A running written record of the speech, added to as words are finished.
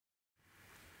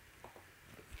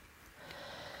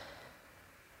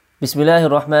بسم الله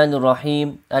الرحمن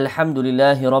الرحيم الحمد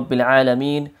لله رب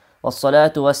العالمين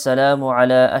والصلاة والسلام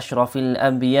على أشرف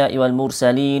الأنبياء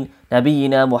والمرسلين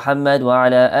نبينا محمد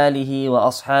وعلى آله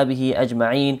وأصحابه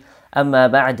أجمعين أما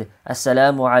بعد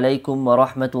السلام عليكم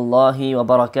ورحمة الله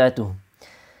وبركاته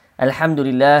الحمد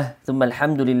لله ثم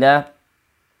الحمد لله.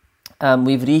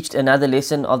 We've reached another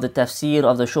lesson of the tafsir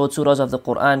of the short surahs of the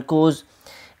Quran course,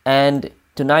 and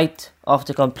tonight,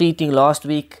 after completing last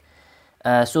week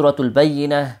Surah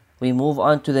Al-Bayyinah, we move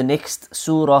on to the next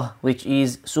surah, which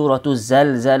is Surah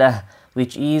Al-Zalzalah,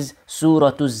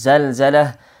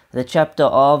 the chapter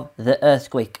of the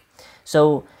earthquake.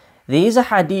 So there is a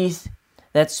hadith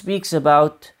that speaks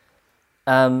about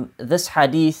this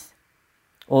hadith,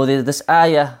 or this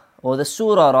ayah, or the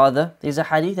surah rather. There's a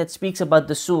hadith that speaks about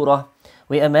the surah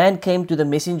where a man came to the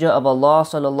Messenger of Allah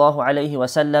sallallahu alaihi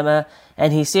wasallam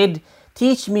and he said,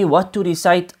 "Teach me what to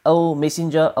recite, O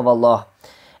Messenger of Allah."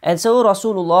 And so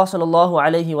Rasulullah sallallahu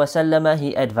alaihi wasallam,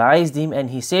 he advised him and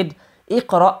he said,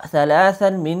 "Iqra'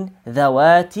 thalathan min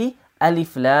dhawati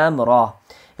alif lam ra."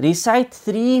 Recite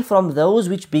 3 from those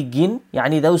which begin,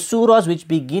 those surahs which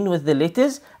begin with the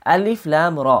letters alif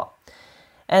lam ra.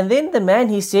 And then the man,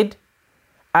 he said,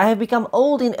 "I have become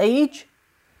old in age,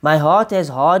 my heart has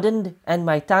hardened and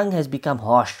my tongue has become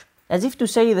harsh." As if to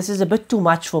say, this is a bit too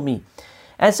much for me.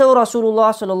 And so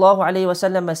Rasulullah sallallahu alaihi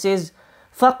wasallam says,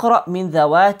 فَقْرَأْ مِنْ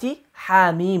ذَوَاتِ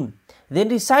حَامِيم. Then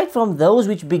recite from those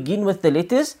which begin with the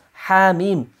letters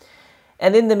حَامِيم.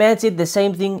 And then the man said the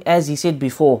same thing as he said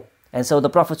before. And so the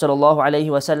Prophet sallallahu alaihi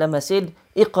wasallam said,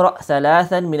 اقرأ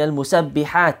ثلاثا من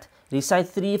المسبحات. Recite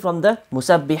 3 from the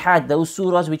musabbihat, those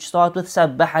surahs which start with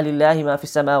سبح لله ما في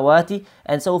السماوات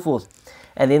and so forth.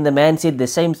 And then the man said the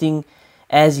same thing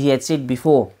as he had said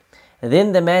before.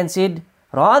 Then the man said,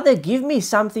 "Rather give me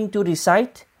something to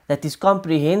recite that is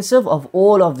comprehensive of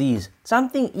all of these.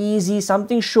 Something easy,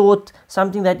 something short,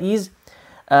 something that is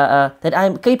that I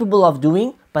am capable of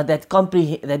doing, but that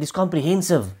is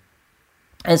comprehensive."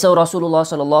 And so Rasulullah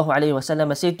sallallahu alaihi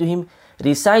wasallam said to him,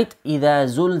 "Recite إِذَا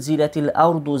زُلْزِلَتِ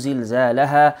الْأَرْضُ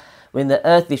زِلْزَالَهَا." When the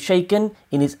earth is shaken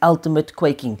in its ultimate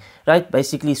quaking. Right?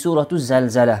 Basically Surah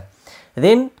Al-Zalzalah.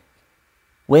 Then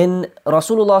when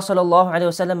Rasulullah sallallahu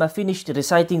alaihi wasallam finished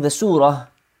reciting the surah,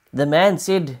 the man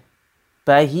said,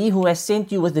 "By he who has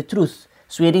sent you with the truth,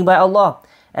 swearing by Allah,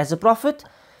 as a prophet,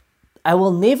 I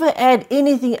will never add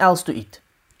anything else to it."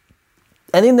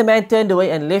 And then the man turned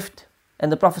away and left.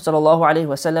 And the Prophet sallallahu alaihi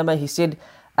wasallam, he said,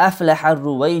 "Aflaha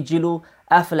ar-ruwayjilu,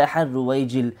 aflaha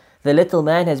ar-ruwayjil." The little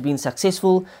man has been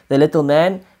successful. The little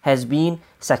man has been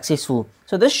successful.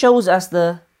 So this shows us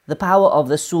the power of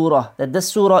the surah, that this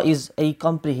surah is a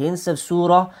comprehensive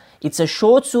surah. It's a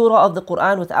short surah of the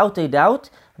Quran without a doubt,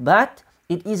 but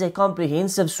it is a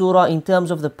comprehensive surah in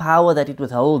terms of the power that it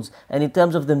withholds and in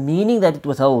terms of the meaning that it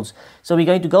withholds. So we're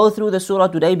going to go through the surah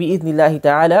today bi'idhnillahi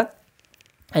ta'ala,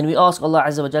 and we ask Allah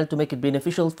Azza wa Jal to make it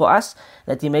beneficial for us,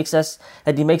 that He makes this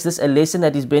a lesson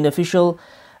that is beneficial,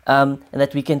 and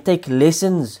that we can take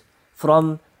lessons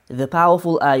from the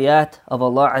powerful ayat of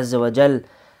Allah Azza wa Jal.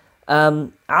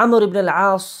 Amr ibn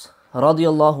al-As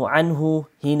radiyallahu anhu,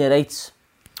 he narrates,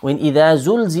 when إِذَا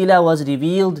زُلْزِلَ was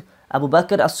revealed, Abu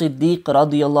Bakr as-Siddiq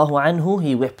radiyallahu anhu,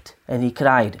 he wept and he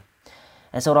cried.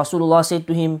 And so Rasulullah said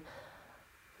to him,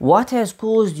 "What has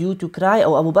caused you to cry,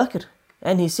 O Abu Bakr?"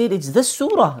 And he said, "It's this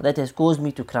surah that has caused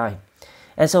me to cry."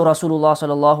 And so Rasulullah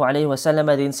sallallahu alayhi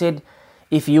wasallam then said,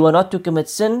 "If you were not to commit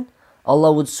sin,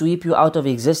 Allah would sweep you out of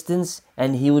existence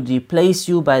and He would replace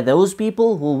you by those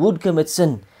people who would commit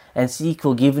sin and seek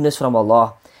forgiveness from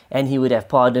Allah, and He would have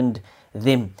pardoned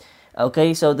them."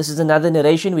 Okay, so this is another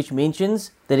narration which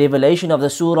mentions the revelation of the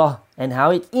surah and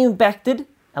how it impacted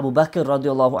Abu Bakr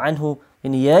radiallahu anhu.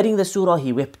 When hearing the surah,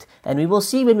 he wept. And we will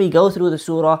see when we go through the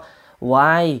surah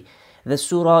why the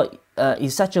surah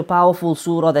is such a powerful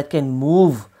surah that can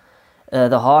move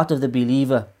the heart of the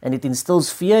believer, and it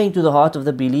instills fear into the heart of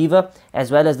the believer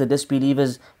as well as the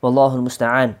disbelievers. Wallahu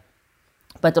al-musta'an.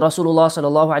 But Rasulullah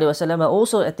sallallahu alaihi wasallam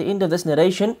also at the end of this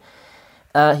narration,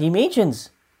 he mentions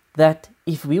that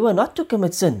if we were not to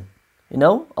commit sin,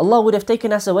 Allah would have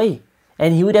taken us away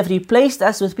and He would have replaced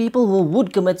us with people who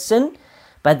would commit sin,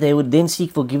 but they would then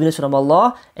seek forgiveness from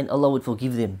Allah and Allah would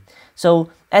forgive them. So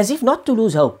as if not to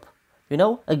lose hope,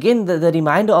 again the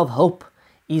reminder of hope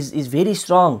is very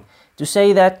strong, to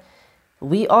say that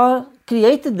we are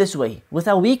created this way with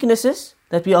our weaknesses,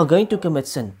 that we are going to commit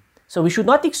sin. So we should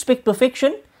not expect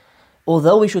perfection,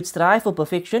 although we should strive for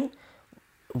perfection.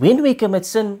 When we commit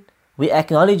sin, we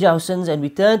acknowledge our sins and we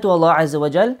turn to Allah Azza wa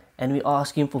Jal and we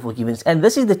ask Him for forgiveness. And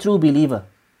this is the true believer.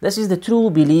 This is the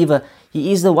true believer.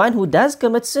 He is the one who does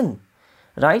commit sin,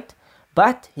 right?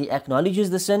 But he acknowledges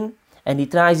the sin and he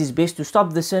tries his best to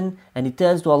stop the sin, and he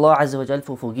turns to Allah Azza wa Jal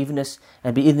for forgiveness,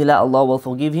 and bi'idhnillah Allah will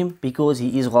forgive him because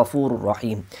he is Ghafurur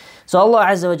Rahim. So Allah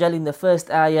Azza wa Jal in the first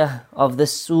ayah of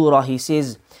this surah, he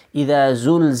says, إِذَا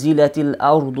زُلْزِلَتِ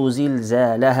الْأَرْضُ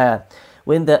زِلْزَالَهَا,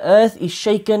 when the earth is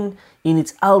shaken in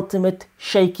its ultimate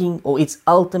shaking or its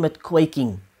ultimate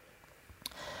quaking.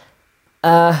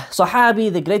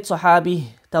 Sahabi, the great Sahabi,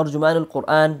 Tarjuman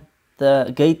al-Quran,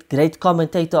 the great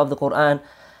commentator of the Quran,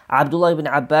 Abdullah ibn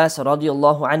Abbas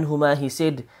radiyallahu anhuma, he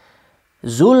said,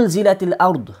 Zulzilat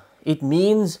al-ard, it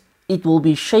means it will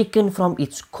be shaken from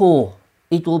its core.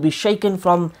 It will be shaken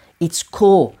from its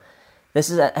core. This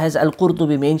is as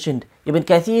Al-Qurtubi mentioned. Ibn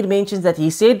Kathir mentions that he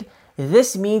said,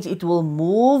 this means it will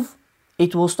move,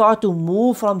 it will start to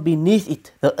move from beneath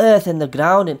it. The earth and the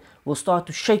ground and will start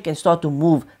to shake and start to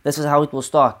move. This is how it will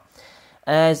start.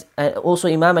 As also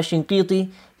Imam Ash-Shinqiti,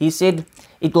 he said,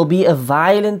 it will be a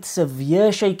violent,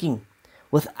 severe shaking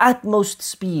with utmost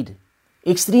speed,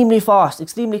 extremely fast,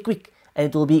 extremely quick, and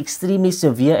it will be extremely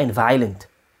severe and violent.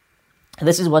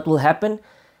 This is what will happen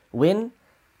when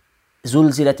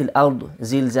Zulzilat al-ard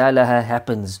zilzalaha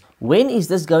happens. When is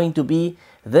this going to be?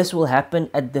 This will happen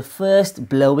at the first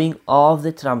blowing of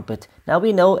the trumpet. Now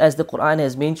we know, as the Quran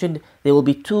has mentioned, there will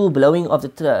be two blowings of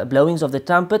the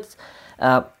trumpets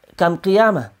come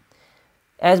Qiyamah.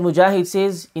 As Mujahid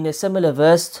says in a similar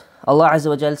verse, Allah Azza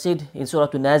wa Jal said in Surah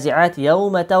An-Nazi'at,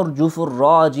 يَوْمَ تَرْجُفُ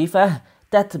الرَّاجِفَةِ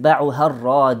تَتْبَعُهَا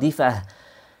الرَّادِفَةِ.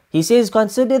 He says,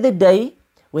 consider the day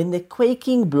when the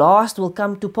quaking blast will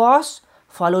come to pass,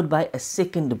 followed by a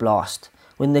second blast.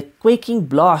 When the quaking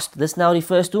blast, this now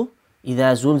refers to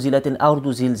إِذَا زُلْزِلَتِ الْأَرْضُ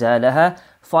زِلْزَالَهَا,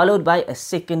 followed by a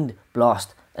second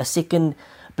blast, a second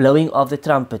blowing of the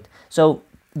trumpet. So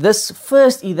this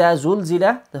first إِذَا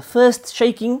زُلْزِلَ, the first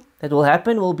shaking that will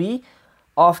happen will be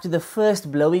after the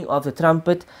first blowing of the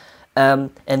trumpet, and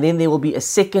then there will be a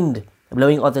second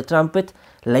blowing of the trumpet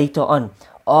later on.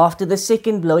 After the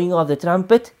second blowing of the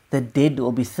trumpet, the dead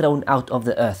will be thrown out of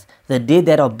the earth. The dead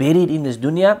that are buried in this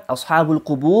dunya, Ashabul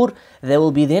Qubur, they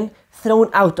will be then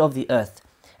thrown out of the earth.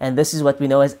 And this is what we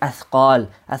know as Athqal.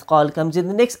 Athqal comes in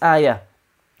the next ayah,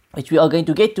 which we are going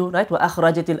to get to, right?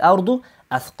 وَأَخْرَجَتِ الْأَرْضُ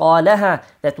أَثْقَالَهَا.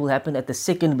 That will happen at the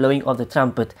second blowing of the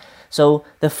trumpet. So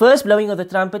the first blowing of the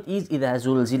trumpet is إِذَا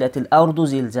زُلْزِلَتِ الْأَرْضُ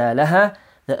زِلْزَالَهَا.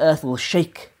 The earth will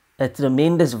shake, a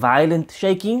tremendous violent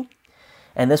shaking,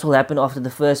 and this will happen after the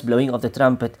first blowing of the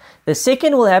trumpet. The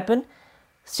second will happen,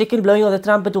 second blowing of the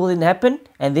trumpet will then happen,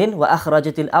 and then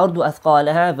وَأَخْرَجَتِ الْأَرْضُ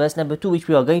أَثْقَالَهَا, verse number 2, which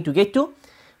we are going to get to,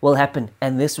 will happen.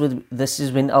 And this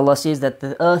is when Allah says that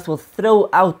the earth will throw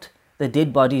out the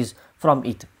dead bodies from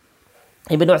it.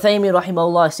 Ibn Uthaymin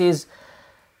rahimahullah says,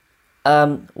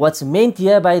 what's meant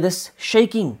here by this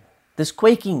shaking, this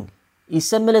quaking, is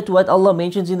similar to what Allah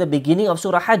mentions in the beginning of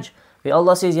Surah Hajj, where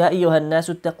Allah says, Ya ayyuhan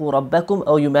nasu ttaqu rabbakum,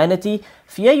 O humanity,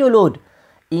 fear your Lord.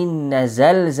 Inna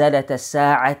zalzalata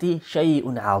sa'ati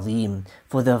shay'un azim.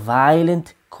 For the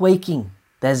violent quaking,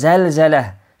 the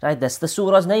zalzalah, right, that's the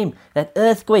surah's name, that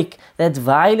earthquake, that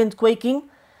violent quaking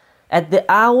at the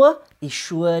hour is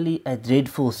surely a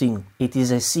dreadful thing. It is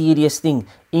a serious thing.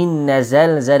 Inna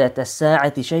zalzalata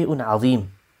sa'ati shay'un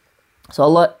azim. So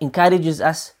Allah encourages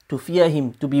us to fear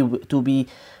Him, to be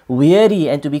wary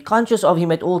and to be conscious of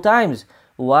Him at all times.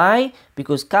 Why?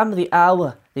 Because come the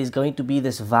hour, there's going to be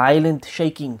this violent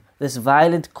shaking, this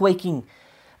violent quaking,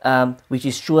 which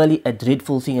is surely a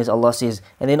dreadful thing, as Allah says.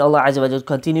 And then Allah Azza wa Jalla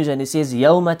continues and He says,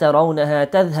 يَوْمَ تَرَوْنَهَا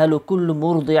تَذْهَلُ كُلُّ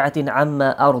مُرْضِعَةٍ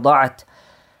عَمَّا أَرْضَعَتْ.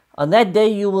 On that day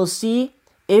you will see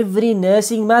every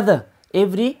nursing mother,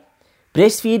 every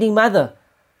breastfeeding mother,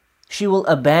 she will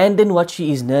abandon what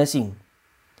she is nursing.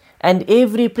 And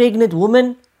every pregnant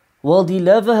woman will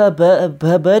deliver her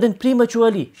burden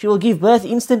prematurely. She will give birth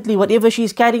instantly. Whatever she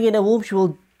is carrying in her womb,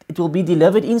 it will be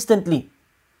delivered instantly.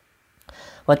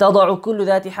 وَتَضَعُ كُلُّ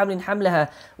ذَاتِ حَمْلٍ حَمْلَهَا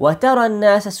وَتَرَى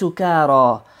النَّاسَ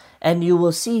سُكَارًا. And you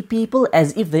will see people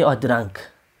as if they are drunk.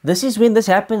 This is when this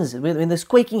happens, when this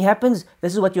quaking happens,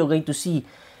 this is what you're going to see.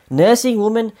 Nursing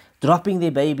women dropping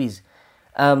their babies,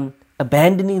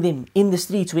 abandoning them in the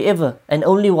streets, wherever, and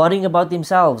only worrying about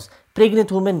themselves.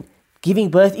 Pregnant women giving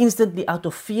birth instantly out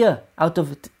of fear, out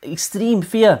of extreme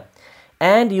fear.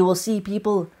 And you will see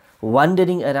people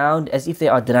wandering around as if they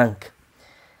are drunk.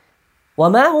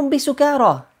 وَمَا هُمْ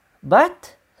بِسُكَارَى.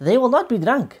 But they will not be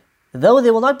drunk. Though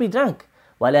they will not be drunk.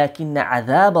 وَلَكِنَّ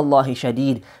عَذَابَ اللَّهِ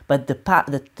شَدِيدٌ. But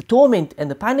the torment and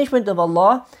the punishment of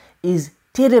Allah is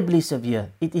terribly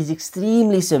severe. It is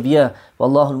extremely severe.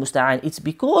 Wallahu al-musta'an. It's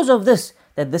because of this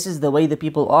that this is the way the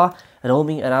people are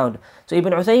roaming around. So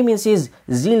Ibn Uthaymin says,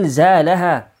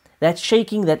 zilzalaha, that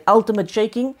shaking, that ultimate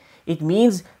shaking, it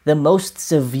means the most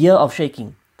severe of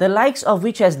shaking, the likes of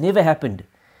which has never happened.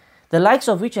 The likes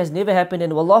of which has never happened.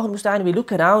 And Wallahu musta'an, we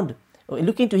look around, we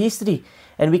look into history,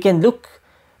 and we can look,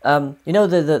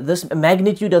 this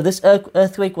magnitude of this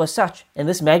earthquake was such, and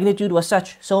this magnitude was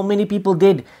such. So many people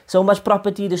dead, so much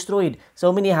property destroyed,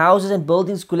 so many houses and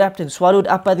buildings collapsed and swallowed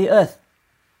up by the earth.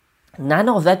 None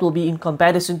of that will be in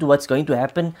comparison to what's going to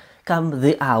happen come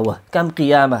the hour, come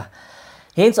Qiyamah.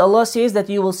 Hence Allah says that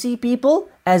you will see people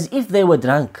as if they were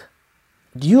drunk.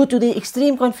 Due to the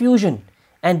extreme confusion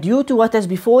and due to what has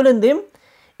befallen them,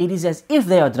 it is as if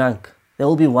they are drunk. They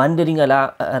will be wandering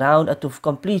around out of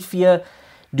complete fear,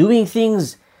 doing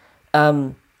things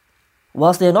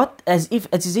whilst they're not, it's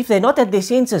as if they're not at their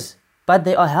senses, but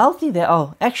they are healthy. They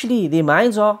are actually, their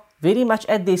minds are very much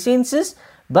at their senses,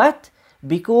 but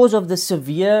because of the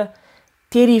severe,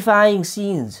 terrifying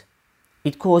scenes,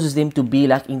 it causes them to be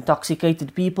like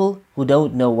intoxicated people who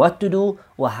don't know what to do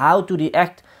or how to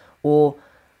react, or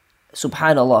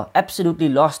subhanallah, absolutely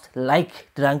lost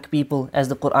like drunk people, as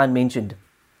the Quran mentioned.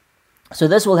 So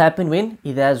this will happen when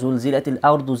إِذَا زُلْزِلَتِ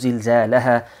الْأَرْضُ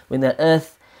زِلْزَالَهَا, when the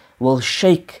earth will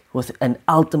shake with an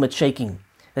ultimate shaking.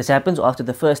 This happens after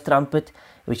the first trumpet,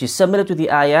 which is similar to the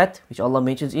ayat which Allah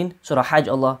mentions in Surah Hajj.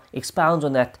 Allah expounds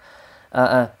on that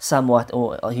somewhat,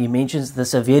 or He mentions the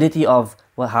severity of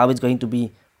how it's going to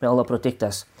be. May Allah protect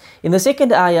us. In the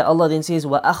second ayah, Allah then says,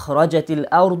 وَأَخْرَجَتِ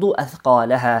الْأَرْضُ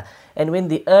أَثْقَالَهَا, and when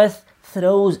the earth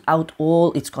throws out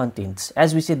all its contents.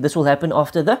 As we said, this will happen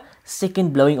after the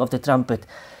second blowing of the trumpet.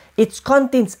 Its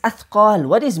contents, athqal.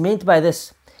 What is meant by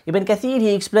this? Ibn Kathir,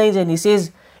 he explains and he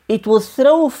says, it will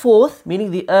throw forth,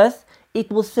 meaning the earth, it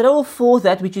will throw forth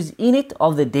that which is in it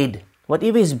of the dead.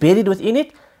 Whatever is buried within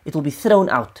it, it will be thrown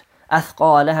out.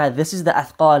 Athqalaha, this is the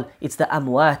athqal, it's the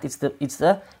amwat,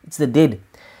 it's the dead.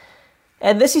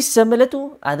 And this is similar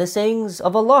to other sayings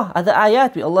of Allah, other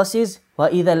ayat, where Allah says,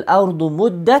 وَإِذَا الْأَرْضُ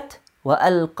مُدَّتْ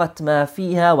وَأَلْقَتْ مَا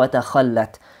فِيهَا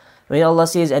وَتَخَلَّتْ. When Allah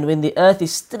says, and when the earth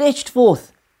is stretched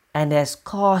forth and has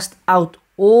cast out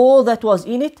all that was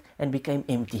in it and became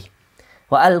empty.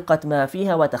 وَأَلْقَتْ مَا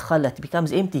فِيهَا وَتَخَلَّتْ,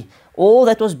 becomes empty. All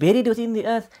that was buried within the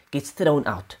earth gets thrown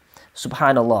out.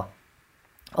 Subhanallah.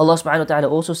 Allah subhanahu wa ta'ala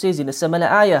also says in a similar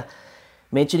ayah,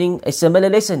 mentioning a similar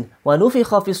lesson, وَنُفِخَ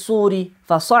فِي الصُّورِ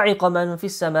فَصَعِقَ مَنْ فِي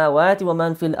السَّمَاوَاتِ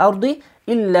وَمَنْ فِي الْأَرْضِ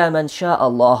إِلَّا مَنْ شَاءَ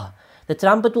اللَّهِ. The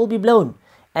trumpet will be blown,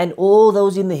 and all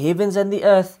those in the heavens and the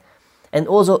earth, and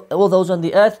also all those on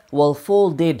the earth will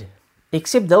fall dead,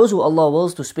 except those who Allah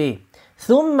wills to spare.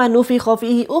 ثُمَّ نُفِخَ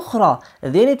فِيهِ أُخْرَى,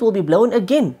 then it will be blown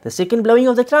again, the second blowing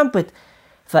of the trumpet.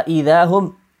 فَإِذَا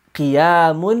هُمْ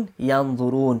قِيَامٌ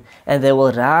يَنْظُرُونَ, and they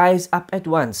will rise up at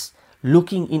once,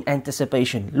 looking in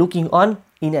anticipation, looking on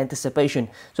in anticipation.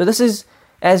 So this is,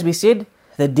 as we said,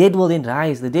 the dead will then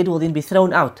rise, the dead will then be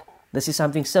thrown out. This is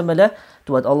something similar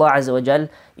to what Allah Azza wa Jal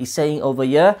is saying over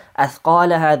here.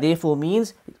 Athqalaha therefore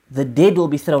means the dead will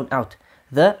be thrown out.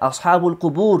 The Ashabul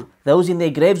Qubur, those in their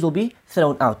graves, will be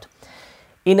thrown out.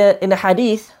 In a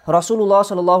hadith, Rasulullah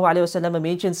sallallahu alayhi wasallam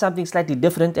mentions something slightly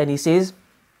different, and he says,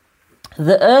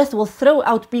 the earth will throw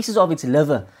out pieces of its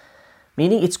liver,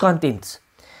 meaning its contents.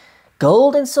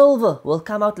 Gold and silver will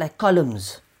come out like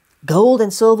columns. Gold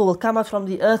and silver will come out from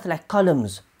the earth like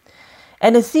columns.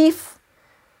 And a thief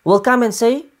will come and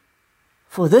say,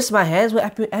 for this my hands were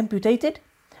amputated.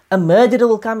 A murderer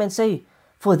will come and say,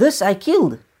 for this I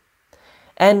killed.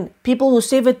 And people who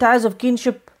sever ties of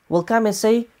kinship will come and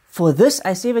say, for this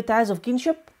I sever ties of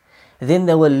kinship. Then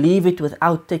they will leave it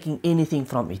without taking anything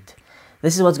from it.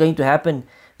 This is what's going to happen.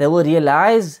 They will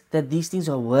realize that these things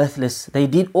are worthless. They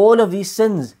did all of these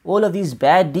sins, all of these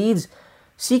bad deeds,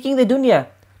 seeking the dunya,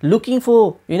 looking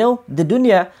for, the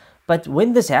dunya. But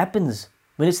when this happens,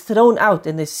 when it's thrown out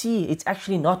and they see it's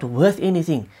actually not worth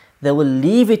anything, they will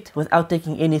leave it without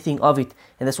taking anything of it.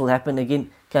 And this will happen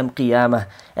again, kam qiyamah.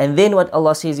 And then what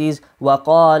Allah says is,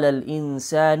 وَقَالَ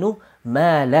الْإِنسَانُ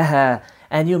مَا لَهَا.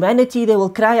 And humanity, they will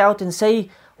cry out and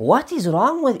say, what is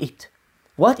wrong with it?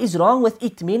 What is wrong with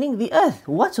it? Meaning the earth.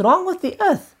 What's wrong with the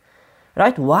earth?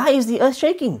 Right? Why is the earth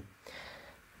shaking?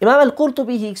 Imam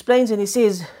al-Qurtubi, he explains and he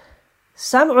says,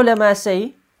 some ulama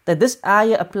say that this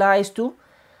ayah applies to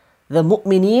the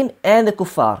mu'mineen and the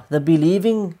kuffar, the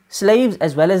believing slaves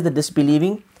as well as the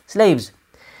disbelieving slaves.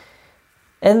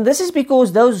 And this is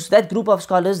because that group of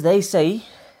scholars, they say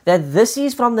that this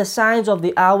is from the signs of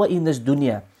the hour in this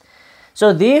dunya.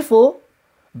 So therefore,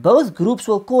 both groups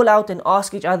will call out and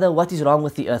ask each other, what is wrong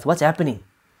with the earth? What's happening?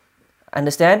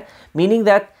 Understand? Meaning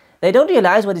that they don't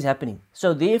realize what is happening.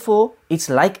 So therefore, it's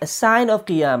like a sign of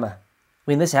Qiyamah.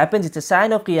 When this happens, it's a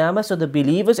sign of Qiyamah. So the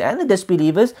believers and the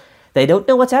disbelievers, they don't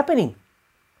know what's happening.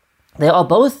 They are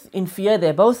both in fear.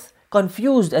 They're both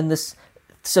confused, and this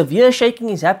severe shaking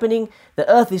is happening. The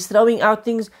earth is throwing out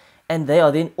things, and they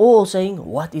are then all saying,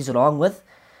 what is wrong with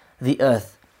the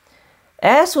earth?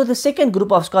 As for the second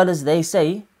group of scholars, they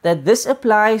say that this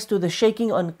applies to the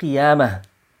shaking on Qiyamah.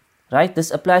 Right? This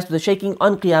applies to the shaking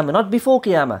on Qiyamah, not before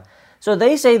Qiyamah. So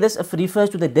they say this refers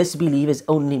to the disbelievers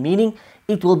only, meaning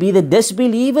it will be the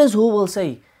disbelievers who will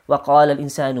say, وَقَالَ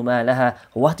الْإِنسَانُ مَا لَهَا,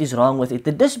 what is wrong with it?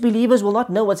 The disbelievers will not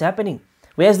know what's happening.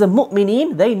 Whereas the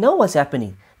mu'mineen, they know what's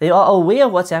happening. They are aware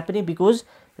of what's happening because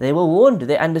they were warned,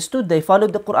 they understood, they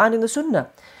followed the Quran and the Sunnah.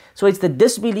 So it's the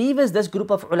disbelievers, this group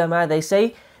of ulama, they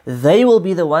say, they will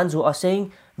be the ones who are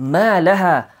saying, مَا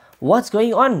لَهَا, what's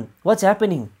going on? What's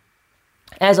happening?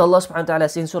 As Allah subhanahu wa ta'ala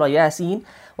says in Surah Yasin,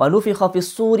 وَنُفِخَ فِي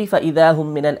الصُّورِ فَإِذَا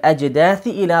هُمْ مِنَ الْأَجْدَاثِ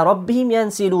إِلَىٰ رَبِّهِمْ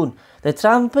يَنْسِلُونَ. The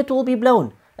trumpet will be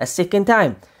blown a second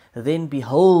time. Then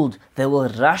behold, they will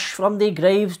rush from their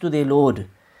graves to their Lord.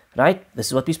 Right? This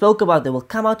is what we spoke about. They will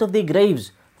come out of their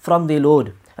graves from their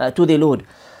Lord, to their Lord.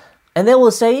 And they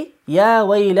will say, يَا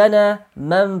وَيْلَنَا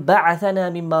مَنْ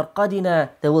بَعَثَنَا مِنْ مَرْقَدِنَا.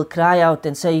 They will cry out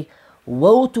and say,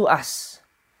 woe to us.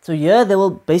 So here they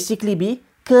will basically be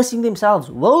cursing themselves.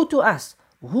 Woe to us.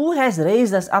 Who has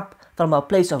raised us up from our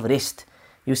place of rest?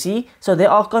 You see? So they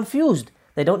are confused.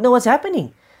 They don't know what's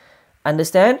happening.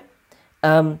 Understand?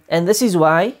 And this is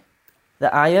why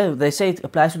the ayah, they say it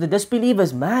applies to the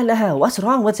disbelievers. مَا لَهَا, what's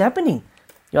wrong? What's happening?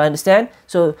 You understand?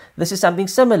 So this is something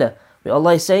similar. Where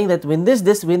Allah is saying that when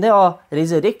they are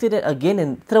resurrected again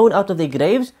and thrown out of their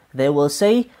graves, they will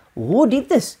say, who did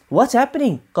this? What's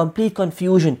happening? Complete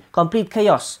confusion, complete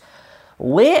chaos.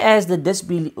 Whereas the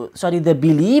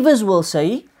believers will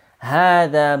say,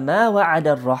 هَذَا مَا وَعَدَ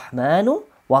الرَّحْمَنُ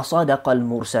وَصَدَقَ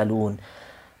الْمُرْسَلُونَ.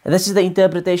 This is the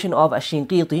interpretation of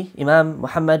Ash-Shinqiti, Imam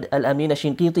Muhammad Al-Amin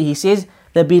Ash-Shinqiti. He says,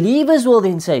 the believers will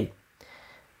then say,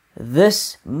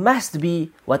 this must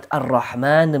be what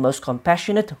Ar-Rahman, the most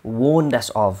compassionate, warned us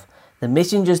of. The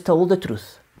messengers told the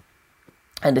truth.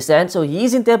 Understand? So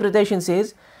his interpretation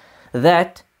says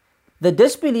that the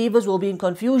disbelievers will be in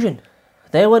confusion.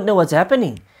 They won't know what's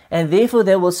happening. And therefore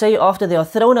they will say after they are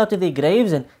thrown out of their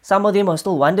graves, and some of them are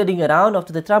still wandering around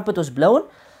after the trumpet was blown,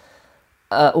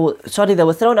 they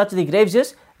were thrown out of their graves,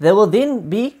 yes, they will then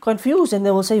be confused and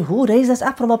they will say, who raised us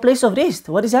up from our place of rest?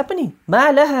 What is happening?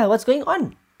 مَا لَهَا, what's going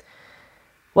on?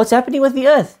 What's happening with the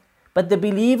earth? But the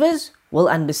believers will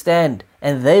understand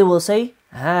and they will say,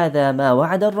 هَذَا مَا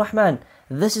وَعَدَ الرَّحْمَنِ.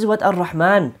 This is what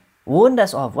Ar-Rahman warned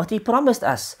us of, what he promised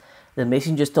us. The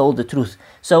messengers told the truth.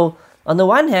 So on the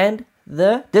one hand,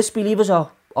 the disbelievers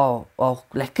are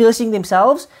like cursing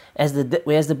themselves,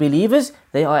 whereas the believers,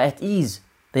 they are at ease.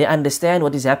 They understand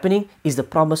what is happening is the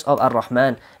promise of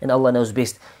Ar-Rahman, and Allah knows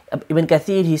best. Ibn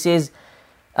Kathir, he says,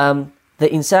 the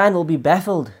insan will be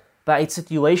baffled by its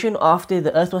situation after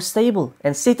the earth was stable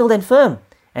and settled and firm.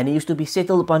 And it used to be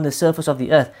settled upon the surface of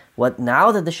the earth.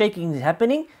 Now that the shaking is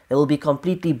happening, they will be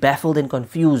completely baffled and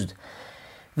confused.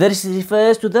 This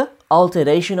refers to the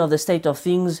alteration of the state of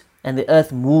things and the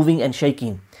earth moving and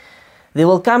shaking. There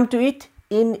will come to it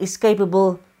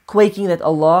inescapable quaking that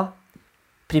Allah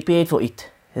prepared for it.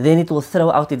 Then it will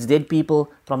throw out its dead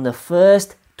people from the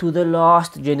first to the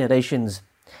last generations.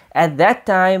 At that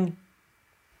time,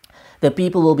 the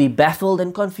people will be baffled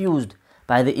and confused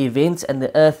by the events and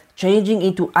the earth changing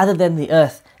into other than the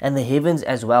earth and the heavens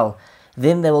as well.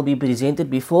 Then they will be presented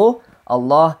before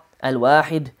Allah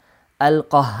Al-Wahid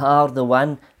Al-Qahhar, the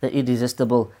one, the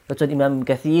irresistible. That's what Imam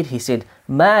Kathir, he said,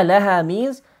 Ma laha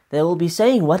means they will be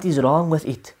saying, what is wrong with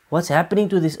it? What's happening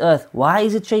to this earth? Why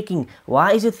is it shaking?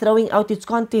 Why is it throwing out its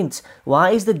contents?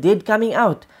 Why is the dead coming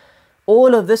out?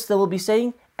 All of this they will be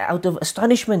saying out of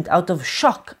astonishment, out of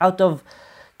shock, out of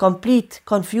complete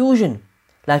confusion.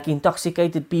 Like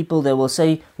intoxicated people, they will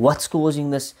say, what's causing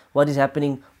this? What is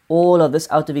happening? All of this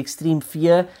out of extreme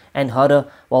fear and horror.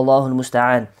 Wallahu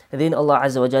al-musta'an. And then Allah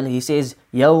Azza wa Jalla, He says,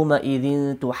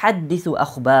 يَوْمَئِذٍ تُحَدِّثُ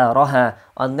أَخْبَارَهَا.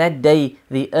 On that day,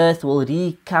 the earth will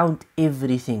recount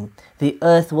everything. The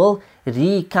earth will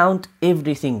recount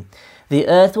everything. The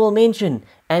earth will mention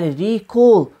and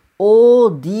recall all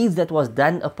deeds that was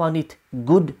done upon it,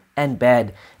 good and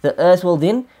bad. The earth will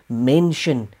then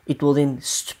mention, it will then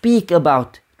speak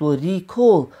about, it will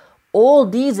recall all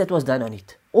deeds that was done on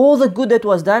it. All the good that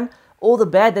was done, all the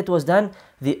bad that was done,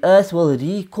 the earth will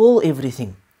recall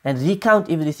everything and recount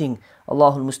everything.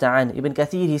 Allahul Musta'an. Ibn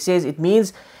Kathir, he says it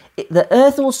means the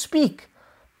earth will speak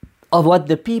of what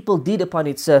the people did upon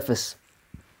its surface.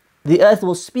 The earth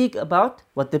will speak about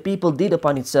what the people did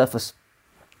upon its surface.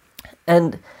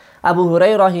 And Abu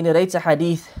Hurairah, he narrates a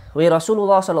hadith where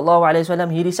Rasulullah sallallahu alayhi wa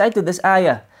sallam, he recited this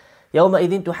ayah,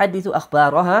 يَوْمَئِذٍ تُحَدِّثُ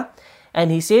أَخْبَارَهَا,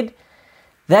 and he said,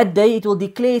 that day it will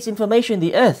declare its information,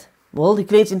 the earth. Well, he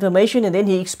creates information and then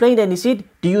he explained and he said,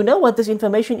 do you know what this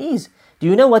information is? Do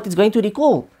you know what it's going to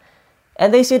recall?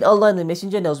 And they said, Allah and the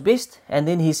Messenger knows best. And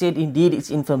then he said, indeed,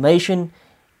 its information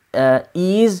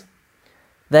is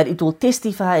that it will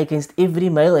testify against every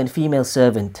male and female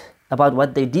servant about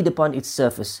what they did upon its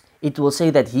surface. It will say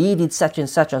that he did such and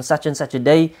such on such and such a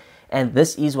day, and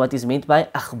this is what is meant by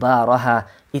akhbaraha,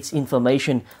 its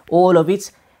information, all of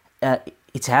its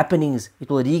happenings. It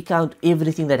will recount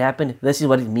everything that happened. This is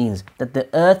what it means, that the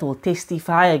earth will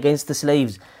testify against the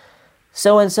slaves.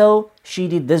 So and so, she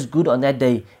did this good on that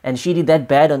day, and she did that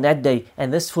bad on that day,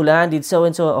 and this fulan did so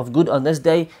and so of good on this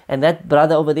day, and that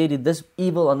brother over there did this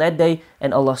evil on that day,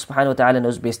 and Allah subhanahu wa ta'ala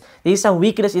knows best. There is some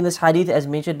weakness in this hadith as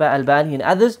mentioned by Albani and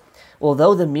others,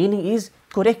 although the meaning is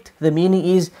correct. The meaning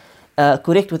is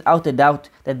correct without a doubt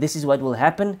that this is what will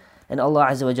happen, and Allah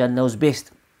Azza wa Jal knows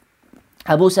best.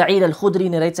 Abu Sa'id al-Khudri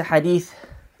narrates a hadith,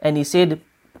 and he said,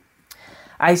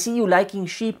 I see you liking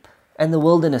sheep and the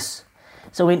wilderness.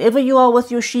 So whenever you are with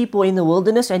your sheep or in the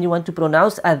wilderness and you want to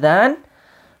pronounce adhan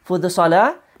for the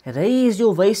salah, raise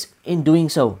your voice in doing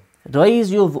so.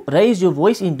 Raise your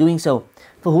voice in doing so.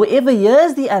 For whoever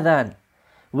hears the adhan,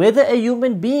 whether a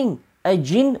human being, a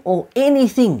jinn or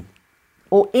anything,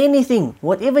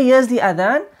 whatever hears the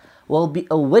adhan will be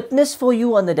a witness for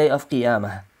you on the day of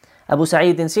Qiyamah. Abu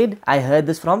Sa'id then said, I heard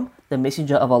this from the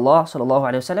Messenger of Allah sallallahu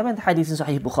alaihi wasallam, and the hadith in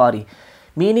Sahih Bukhari.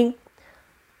 Meaning,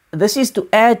 this is to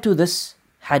add to this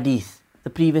hadith, the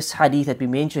previous hadith that we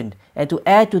mentioned, and to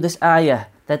add to this ayah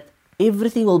that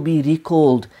everything will be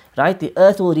recalled, right? The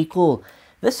earth will recall.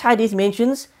 This hadith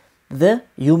mentions the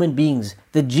human beings,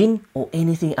 the jinn or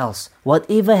anything else.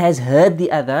 Whatever has heard the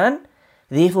adhan,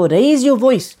 therefore raise your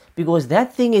voice, because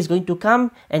that thing is going to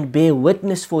come and bear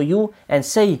witness for you and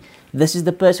say, this is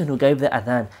the person who gave the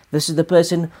adhan, this is the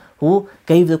person who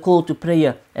gave the call to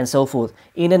prayer, and so forth.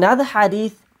 In another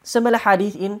hadith, similar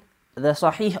hadith in the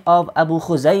Sahih of Abu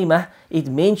Khuzaymah, it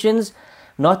mentions,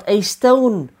 not a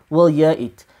stone will hear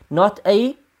it, not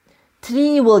a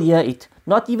tree will hear it,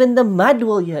 not even the mud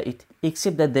will hear it,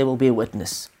 except that they will bear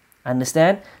witness.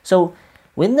 Understand? So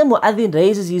when the mu'adhin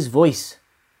raises his voice,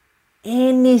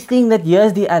 anything that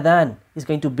hears the adhan is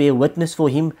going to bear witness for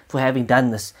him for having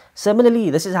done this. Similarly,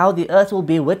 this is how the earth will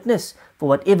bear witness for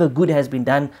whatever good has been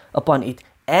done upon it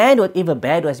and whatever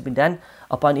bad has been done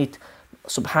upon it.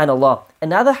 Subhanallah.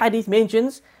 Another hadith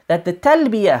mentions that the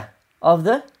talbiyah of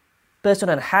the person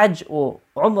on Hajj or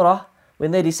Umrah,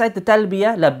 when they recite the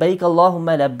talbiyah, labbaik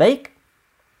Allahumma labbaik,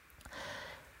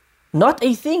 not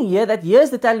a thing here that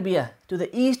hears the talbiyah to the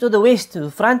east or the west, to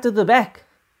the front or the back.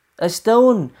 A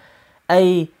stone,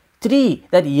 a tree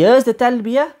that hears the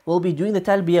talbiyah will be doing the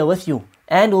talbiyah with you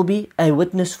and will be a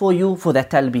witness for you for that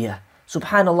talbiyah.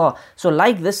 Subhanallah. So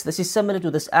like this is similar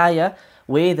to this ayah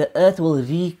where the earth will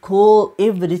recall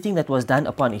everything that was done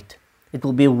upon it. It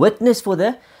will be a witness for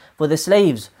the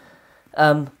slaves,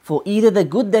 for either the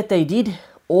good that they did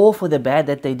or for the bad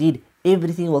that they did.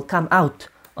 Everything will come out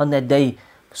on that day.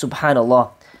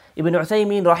 Subhanallah. Ibn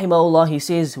Uthaymeen rahimahullah, he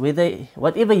says,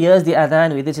 whatever hears the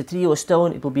adhan, whether it's a tree or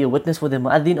stone, it will be a witness for the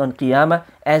mu'adhin on Qiyamah,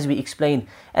 as we explained.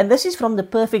 And this is from the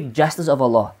perfect justice of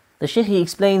Allah. The Shaykh, he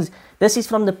explains, this is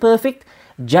from the perfect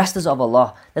justice of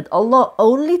Allah, that Allah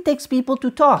only takes people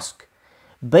to task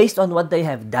based on what they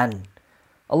have done.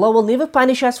 Allah will never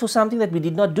punish us for something that we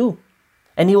did not do,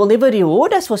 and He will never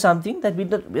reward us for something that we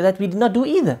did not do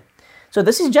either. So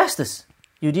this is justice.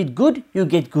 You did good, you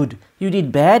get good. You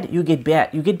did bad, you get bad.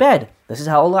 You get bad. This is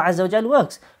how Allah Azza wa Jal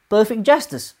works. Perfect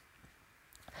justice.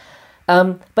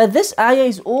 But this ayah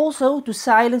is also to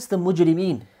silence the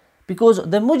mujrimeen, because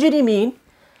the mujrimeen,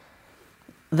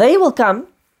 they will come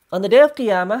on the day of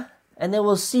Qiyamah and they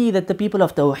will see that the people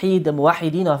of Tawheed, the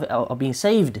Muwahideen, are being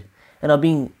saved and are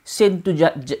being sent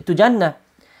to Jannah,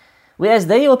 whereas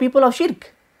they were people of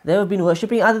Shirk. They have been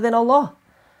worshipping other than Allah,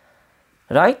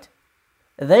 right?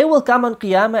 They will come on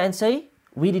Qiyamah and say,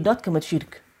 we did not commit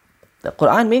Shirk. The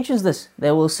Quran mentions this.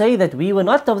 They will say that we were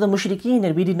not of the mushrikeen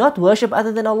and we did not worship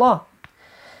other than Allah.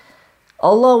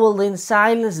 Allah will then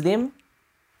silence them.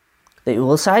 They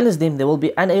will silence them. They will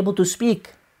be unable to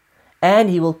speak.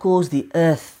 And He will cause the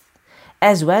earth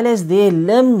as well as their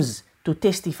limbs to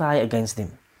testify against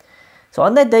them. So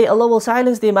on that day, Allah will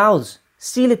silence their mouths,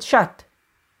 seal it shut.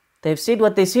 They've said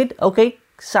what they said, okay,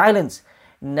 silence.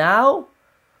 Now,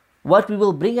 what we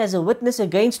will bring as a witness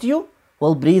against you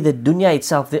will be the dunya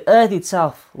itself, the earth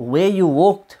itself, where you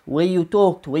walked, where you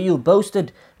talked, where you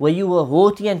boasted, where you were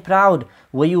haughty and proud,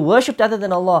 where you worshipped other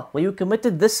than Allah, where you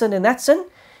committed this sin and that sin,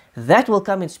 that will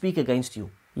come and speak against you.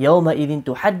 يَوْمَئِذٍ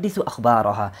تُحَدِّثُ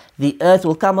أَخْبَارَهَا. The earth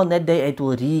will come on that day, it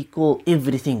will recall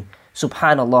everything.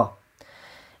 Subhanallah.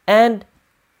 And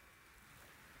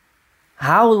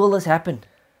How will this happen?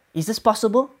 Is this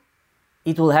possible?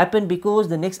 It will happen because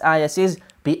the next ayah says,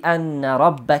 بِأَنَّ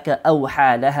رَبَّكَ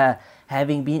أَوْحَى لَهَا,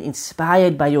 having been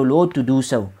inspired by your Lord to do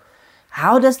so.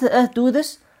 How does the earth do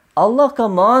this? Allah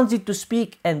commands it to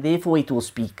speak and therefore it will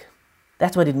speak.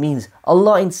 That's what it means.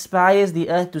 Allah inspires the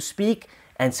earth to speak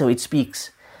and so it speaks.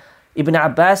 Ibn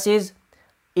Abbas says,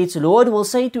 its Lord will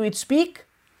say to it, speak,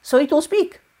 so it will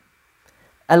speak.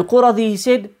 Al-Quradi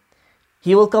said,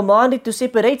 He will command it to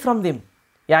separate from them.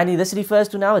 Yani this refers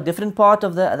to now a different part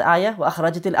of the ayah.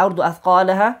 وَأَخْرَجَتِ الْأَرْضُ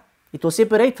أَثْقَالَهَا. It will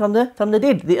separate from the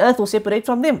dead. The earth will separate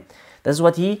from them. That's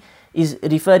what he is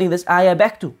referring this ayah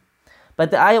back to.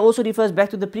 But the ayah also refers back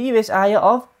to the previous ayah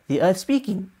of the earth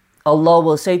speaking. Allah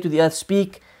will say to the earth,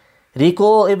 speak,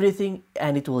 recall everything,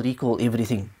 and it will recall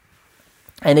everything.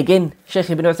 And again, Shaykh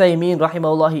Ibn Uthaymeen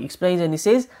rahimahullah, he explains and he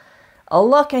says,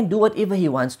 Allah can do whatever He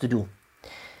wants to do.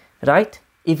 Right?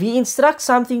 If He instructs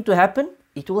something to happen,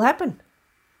 it will happen.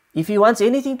 If He wants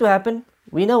anything to happen,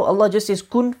 we know Allah just says,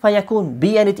 kun fayakun,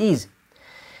 be and it is.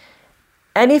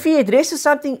 And if He addresses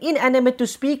something inanimate to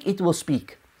speak, it will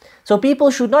speak. So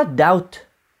people should not doubt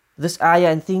this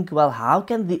ayah and think, well, how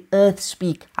can the earth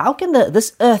speak? How can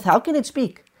this earth, how can it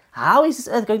speak? How is this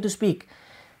earth going to speak?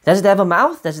 Does it have a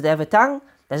mouth? Does it have a tongue?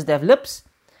 Does it have lips?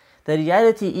 The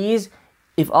reality is,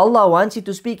 if Allah wants it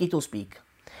to speak, it will speak.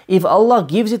 If Allah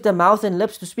gives it a mouth and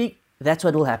lips to speak, that's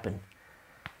what will happen.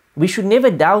 We should never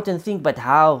doubt and think, but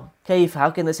how? Kaif, how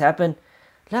can this happen?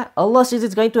 La, Allah says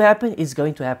it's going to happen, it's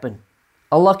going to happen.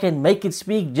 Allah can make it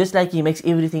speak just like He makes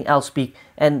everything else speak.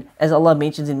 And as Allah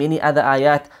mentions in many other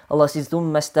ayat, Allah says,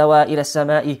 ثُمَّ اسْتَوَى إِلَى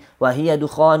السَّمَاءِ وَهِيَ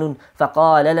دُخَانٌ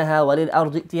فَقَالَ لَهَا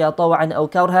وَلِلْأَرْضِ ائْتِيَا طَوْعًا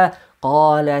أَوْ كَرْهًا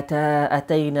قَالَتَا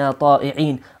أَتَيْنَا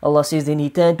طَائِعِينَ. Allah says, then He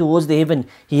turned towards the heaven.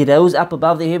 He rose up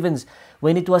above the heavens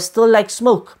when it was still like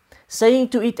smoke, saying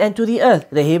to it and to the earth,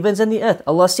 the heavens and the earth,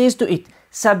 Allah says to it,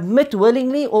 submit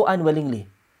willingly or unwillingly.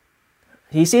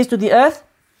 He says to the earth,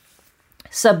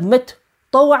 submit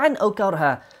طَوْعًا أَوْ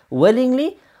كَرْهًا,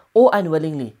 willingly or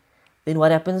unwillingly. Then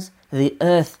what happens? The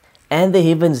earth and the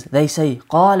heavens, they say,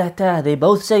 قَالَتَا, they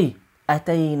both say,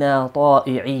 أَتَيْنَا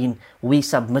طَائِعِينَ, we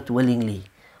submit willingly.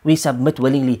 We submit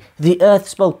willingly. The earth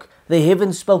spoke, the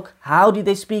heavens spoke. How did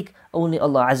they speak? Only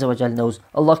Allah Azza wa Jal knows.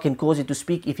 Allah can cause it to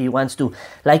speak if He wants to.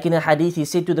 Like in a hadith, He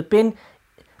said to the pen,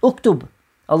 Uktub.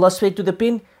 Allah said to the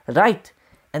pen, write.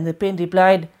 And the pen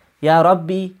replied, Ya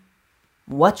Rabbi,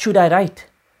 what should I write?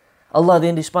 Allah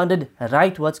then responded,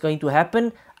 write what's going to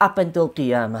happen up until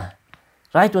Qiyamah.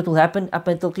 Write what will happen up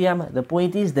until Qiyamah. The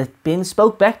point is that pen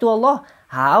spoke back to Allah.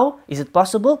 How is it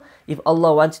possible? If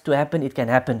Allah wants it to happen, it can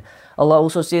happen. Allah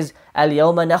also says,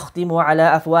 الْيَوْمَ نَخْتِمُ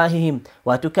عَلَىٰ أَفْوَاهِهِمْ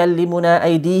وَتُكَلِّمُنَا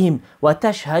أَيْدِيهِمْ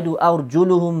وَتَشْهَدُ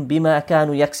أَرْجُلُهُمْ بِمَا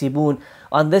كَانُوا يَكْسِبُونَ.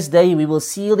 On this day we will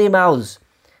seal their mouths.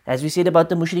 As we said about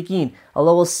the mushrikeen,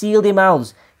 Allah will seal their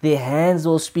mouths. Their hands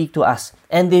will speak to us,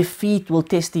 and their feet will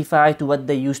testify to what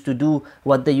they used to do,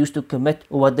 what they used to commit,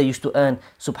 or what they used to earn.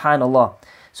 Subhanallah.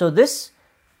 So this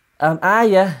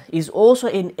ayah is also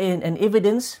an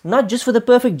evidence, not just for the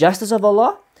perfect justice of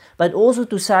Allah, but also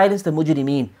to silence the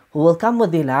mujrimeen, who will come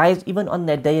with their lives even on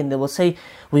that day, and they will say,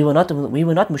 we were not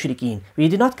mushrikeen, we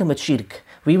did not commit shirk,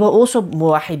 we were also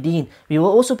muwahideen, we were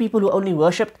also people who only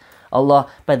worshipped Allah,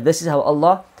 but this is how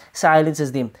Allah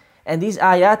silences them. And these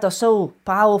ayat are so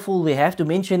powerful, we have to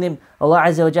mention them. Allah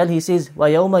Azza wa Jal, He says,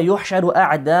 وَيَوْمَ يُحْشَرُ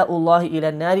أَعْدَاءُ اللَّهِ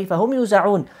إِلَى النَّارِ فَهُمْ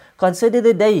يُوزَعُونَ. Consider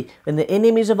the day when the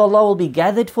enemies of Allah will be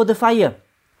gathered for the fire,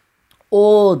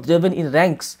 all driven in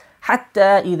ranks.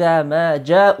 حَتَّى إِذَا مَا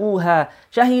جَاءُوهَا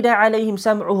شَهِدَ عَلَيْهِمْ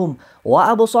سَمْعُهُمْ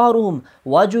وَأَبْصَارُهُمْ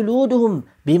وَجُلُودُهُمْ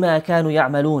بِمَا كَانُوا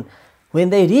يَعْمَلُونَ. When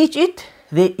they reach it,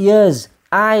 their ears,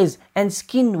 eyes and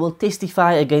skin will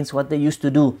testify against what they used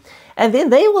to do. And then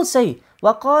they will say,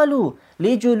 وَقَالُوا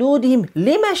لِجُلُودِهِمْ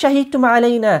لِمَا شَهِدْتُمْ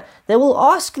عَلَيْنَا. They will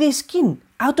ask their skin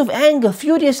out of anger,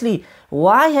 furiously,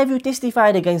 why have you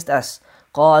testified against us?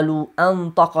 قَالُوا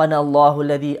أَنْطَقَنَا اللَّهُ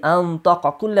الَّذِي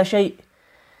أَنْطَقَ كُلَّ شَيْءٍ.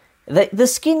 The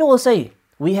skin will say,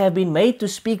 we have been made to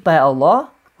speak by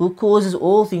Allah, who causes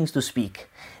all things to speak.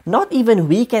 Not even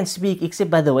we can speak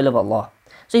except by the will of Allah.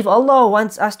 So if Allah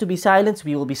wants us to be silent,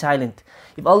 we will be silent.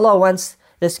 If Allah wants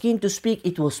the skin to speak,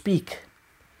 it will speak.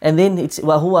 And then it's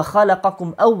وَهُوَ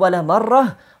خَلَقَكُمْ أَوَّلَ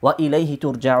مَرَّةٍ وَإِلَيْهِ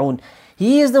تُرْجَعُونَ.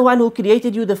 He is the one who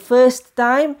created you the first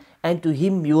time, and to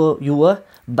Him you were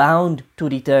bound to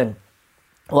return.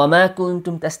 وَمَا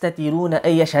كُنْتُمْ تَسْتَتِرُونَ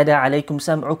أَن يَشْهَدَ عَلَيْكُمْ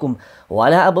سَمْعُكُمْ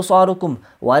وَلَا أَبْصَارُكُمْ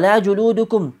وَلَا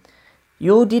جُلُودُكُمْ.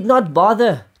 You did not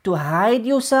bother to hide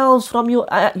yourselves from your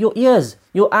ears,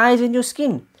 your eyes and your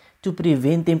skin, to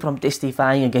prevent them from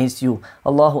testifying against you.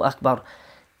 Allahu Akbar.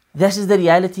 This is the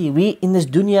reality. We in this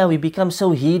dunya, we become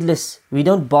so heedless. We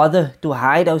don't bother to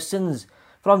hide our sins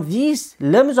from these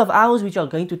limbs of ours which are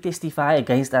going to testify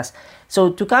against us.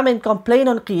 So to come and complain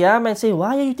on Qiyamah and say,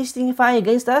 why are you testifying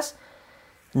against us?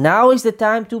 Now is the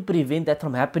time to prevent that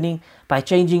from happening by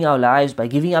changing our lives, by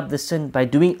giving up the sin, by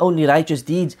doing only righteous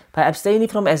deeds, by abstaining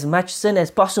from as much sin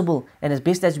as possible and as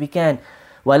best as we can.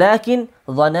 وَلَكِنْ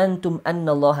ظَنَنْتُمْ أَنَّ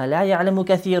اللَّهَ لَا يَعْلَمُ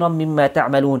كَثِيرًا مِمَّا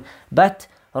تَعْمَلُونَ. But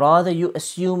rather you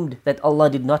assumed that Allah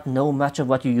did not know much of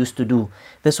what you used to do.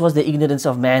 This was the ignorance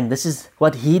of man. This is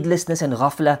what heedlessness and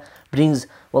ghafla brings.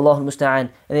 Wallahu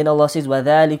musta'an. And then Allah says,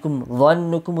 وَذَلِكُمْ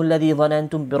ظَنُّكُمُ الَّذِي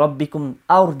ظَنَنْتُمْ بِرَبِّكُمْ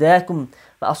أَرْدَاكُمْ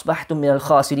فَأَصْبَحْتُمْ مِنَ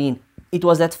الْخَاسِرِينَ. It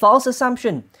was that false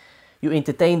assumption you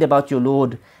entertained about your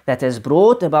Lord that has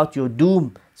brought about your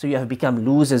doom. So you have become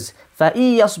losers.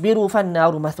 فَإِن يَصْبِرُوا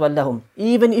فَالنَّارُ مَثْوًى لَهُمْ.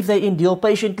 Even if they endure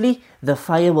patiently, the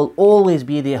fire will always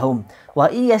be their home.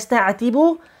 وَإِن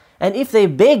يَسْتَعْتِبُوا. And if they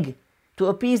beg to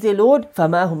appease their Lord,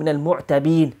 فَمَا هُمْ مِنَ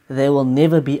الْمُعْتَبِينَ. They will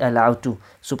never be allowed to.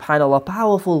 Subhanallah,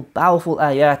 powerful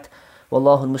ayat.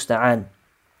 Wallahu al-musta'an.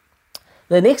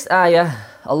 The next ayah,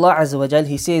 Allah Azza wa Jal,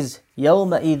 He says,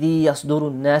 يَوْمَئِذِ يَصْدُرُ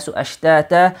النَّاسُ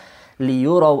أَشْتَاتًا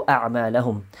لِيُرَوْا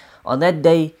أَعْمَالَهُم. On that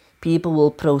day, people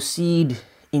will proceed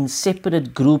in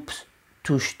separate groups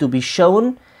to be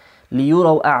shown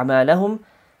لِيُرَوْا أَعْمَالَهُم,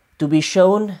 to be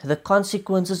shown the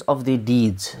consequences of their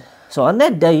deeds. So on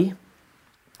that day,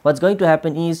 what's going to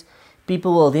happen is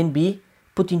people will then be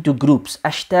put into groups.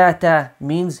 Ashtata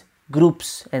means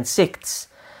groups and sects.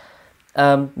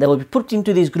 They will be put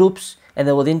into these groups and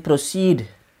they will then proceed,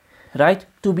 right,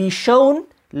 to be shown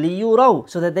لِيُرَوْا,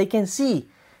 so that they can see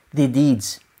their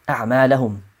deeds.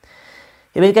 أَعْمَالَهُم.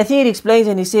 Ibn Kathir explains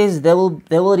and he says they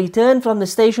will return from the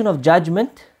station of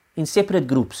judgment in separate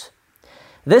groups.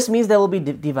 This means they will be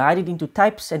divided into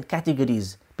types and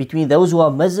categories between those who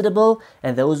are miserable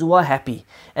and those who are happy,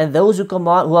 and those who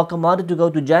are commanded to go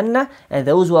to Jannah and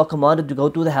those who are commanded to go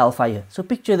to the hellfire. So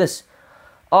picture this.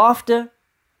 After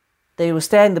they will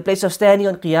stand the place of standing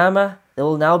on Qiyamah, they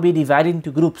will now be divided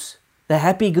into groups. The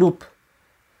happy group,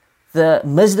 the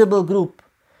miserable group,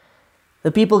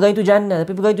 the people going to Jannah, the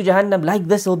people going to Jahannam. Like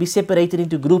this, they will be separated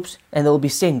into groups and they will be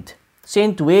sent.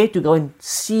 Sent where? To go and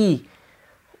see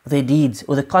their deeds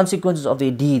or the consequences of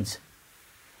their deeds.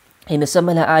 In a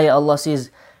similar ayah, Allah says,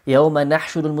 يَوْمَ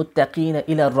نَحْشُرُ الْمُتَّقِينَ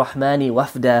إِلَى الرَّحْمَنِ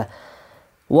وَفْدًا.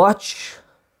 Watch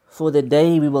for the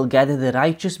day we will gather the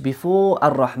righteous before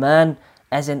Ar-Rahman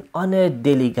as an honored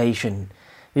delegation.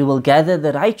 We will gather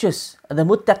the righteous, the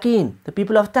muttaqeen, the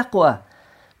people of taqwa,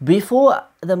 before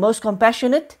the most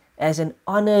compassionate as an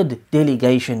honored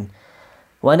delegation.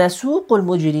 وَنَسُوقُ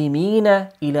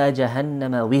الْمُجْرِمِينَ إِلَى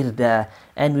جَهَنَّمَ وِرْدًا.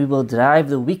 And we will drive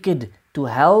the wicked to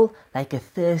hell like a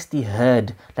thirsty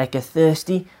herd. Like a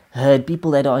thirsty herd.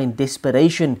 People that are in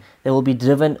desperation, they will be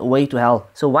driven away to hell.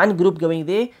 So one group going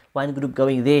there, one group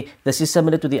going there. This is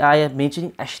similar to the ayah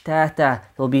mentioning ashtata.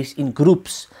 They will be in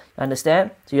groups. You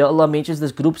understand? So Ya Allah mentions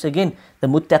these groups again. The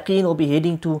muttaqeen will be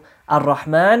heading to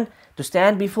Ar-Rahman to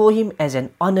stand before Him as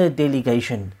an honored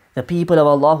delegation. The people of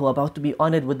Allah who are about to be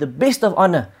honored with the best of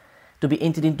honor, to be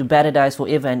entered into paradise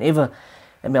forever and ever.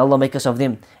 And may Allah make us of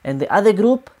them. And the other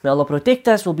group, may Allah protect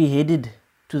us, will be headed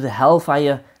to the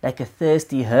hellfire like a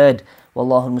thirsty herd.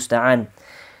 Wallahu musta'an.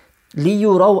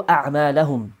 لِيُرَوْا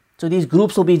أَعْمَالَهُم. So these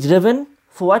groups will be driven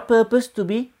for what purpose? To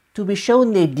be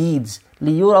shown their deeds.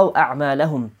 لِيُرَوْا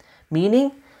أَعْمَالَهُم.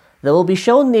 Meaning, they will be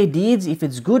shown their deeds. If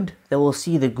it's good, they will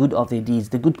see the good of their deeds,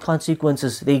 the good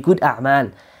consequences, their good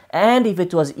a'mal. And if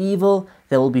it was evil,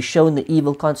 they will be shown the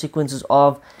evil consequences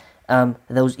of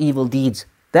those evil deeds.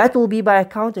 That will be by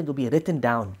account and will be written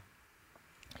down.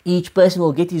 Each person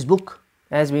will get his book.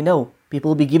 As we know, people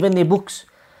will be given their books.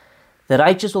 The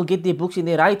righteous will get their books in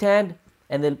their right hand,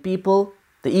 and the people,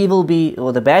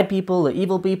 the bad people, the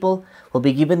evil people will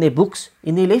be given their books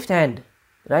in their left hand.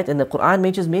 Right? And the Quran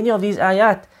mentions many of these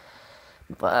ayat.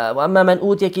 وَأَمَّا مَنْ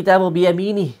أُوتِيَ كِتَابَهُ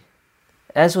بِيَمِينِهِ.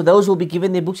 As for those who will be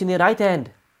given their books in their right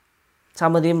hand.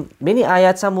 Some of them, many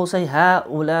ayat, some will say, هَا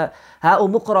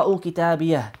مُقْرَأُ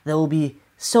كِتَابِيَهِ. They will be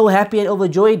so happy and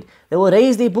overjoyed. They will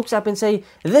raise their books up and say,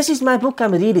 this is my book,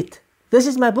 come and read it. This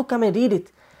is my book, come and read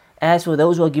it. As for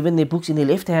those who are given their books in their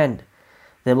left hand,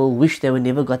 they will wish they would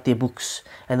never got their books.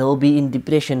 And they will be in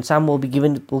depression. Some will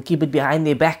keep it behind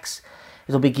their backs.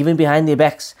 It will be given behind their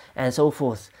backs and so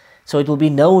forth. So it will be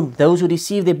known, those who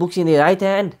receive their books in their right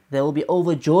hand, they will be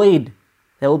overjoyed.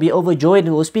 They will be overjoyed.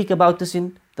 And we'll speak about this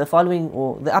in the following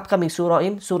or the upcoming surah,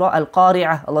 in Surah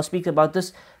Al-Qari'ah. Allah speaks about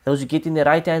this. Those who get in the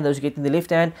right hand, those who get in the left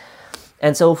hand,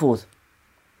 and so forth.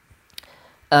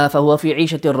 فَهُوَ فِي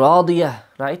عِيشَةٍ رَاضِيَةٍ.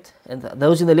 Right? And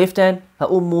those in the left hand,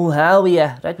 فَأُمُّهُ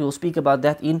هَاوِيَةٍ. Right? We will speak about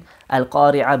that in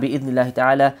Al-Qari'ah bi-idhnillahi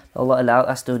ta'ala. Allah allow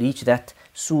us to reach that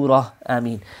surah.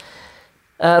 Ameen.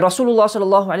 Rasulullah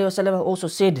sallallahu alaihi wasallam also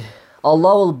said,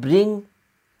 Allah will bring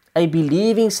a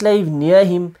believing slave near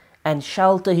him and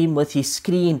shelter him with his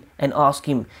screen and ask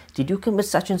him, did you commit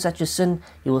such and such a sin?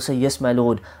 He will say, yes, my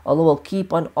Lord. Allah will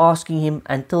keep on asking him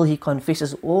until he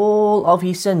confesses all of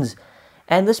his sins.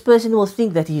 And this person will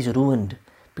think that he is ruined,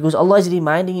 because Allah is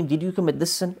reminding him, did you commit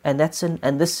this sin and that sin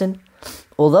and this sin?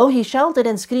 Although he sheltered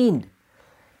and screened,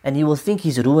 and he will think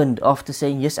he's ruined after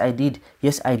saying, yes, I did,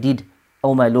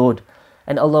 oh my Lord.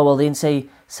 And Allah will then say,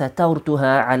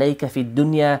 Satartuha alayka fi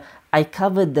dunya. I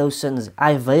covered those sins,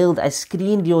 I veiled, I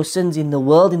screened your sins in the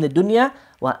world, in the dunya.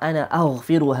 Wa ana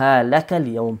aghfiruha laka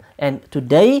al-yawm. And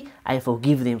today I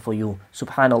forgive them for you.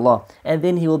 Subhanallah. And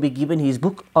then he will be given his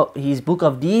book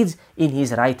of deeds in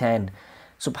his right hand.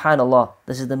 Subhanallah.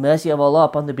 This is the mercy of Allah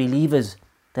upon the believers.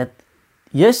 That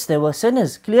yes, they were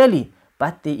sinners, clearly,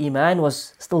 but the iman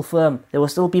was still firm. They were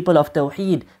still people of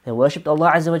tawheed. They worshipped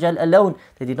Allah Azza wa Jal alone.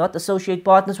 They did not associate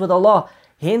partners with Allah.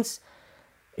 Hence,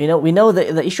 we know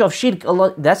the issue of shirk,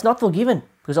 Allah, that's not forgiven.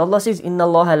 Because Allah says, Inna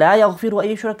Allah la yaghfiru an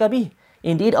yushraka bih.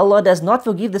 Indeed, Allah does not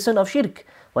forgive the sin of shirk.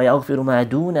 وَيَغْفِرُ مَا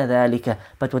دُونَ ذَلِكَ.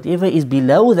 But whatever is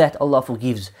below that, Allah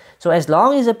forgives. So as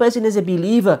long as a person is a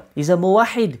believer, he's a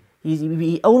muwahid,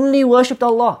 he only worshipped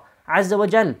Allah Azza wa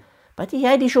Jal, but he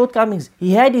had his shortcomings,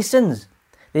 he had his sins,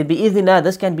 then bi'idhnillah,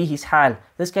 this can be his hal,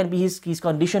 this can be his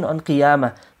condition on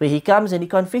Qiyamah, where he comes and he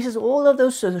confesses all of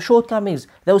those shortcomings,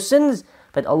 those sins,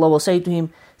 but Allah will say to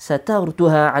him,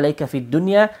 Satartuha alayka fi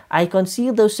dunya. I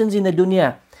concealed those sins in the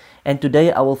dunya, and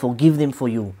today I will forgive them for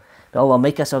you. May Allah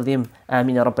make us of them,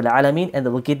 Ameen Ya Rabbil Alameen, and they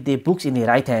will get their books in their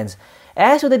right hands.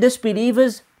 As for the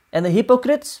disbelievers and the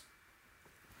hypocrites,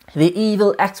 their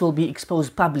evil acts will be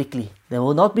exposed publicly. They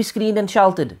will not be screened and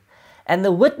sheltered. And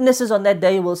the witnesses on that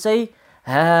day will say,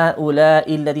 هَؤُلَاءِ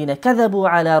الَّذِينَ كَذَبُوا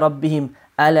عَلَى رَبِّهِمْ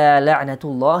أَلَا لَعْنَةُ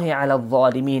اللَّهِ عَلَى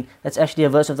الظَّالِمِينَ. That's actually a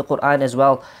verse of the Quran as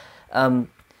well,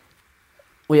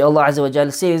 where Allah Azza wa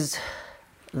Jal says,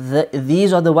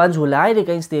 these are the ones who lied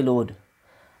against their Lord.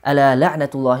 أَلَا لَعْنَةُ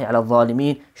اللَّهِ عَلَى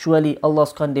الظَّالِمِينَ. Surely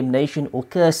Allah's condemnation or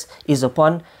curse is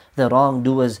upon the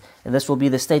wrongdoers. And this will be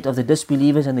the state of the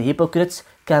disbelievers and the hypocrites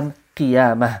come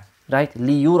Qiyamah. Right?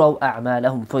 لِيُرَوْا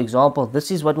أَعْمَالَهُمْ. For example,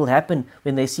 this is what will happen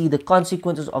when they see the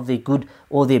consequences of their good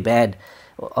or their bad,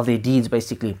 of their deeds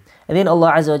basically. And then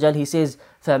Allah Azza wa Jal, He says,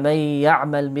 فَمَنْ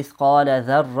يَعْمَلْ مِثْقَالَ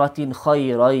ذَرَّةٍ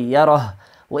خَيْرًا يَرَهُ.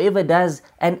 Whoever does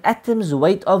an atom's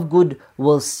weight of good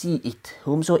will see it.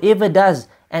 Whomsoever does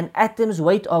an atom's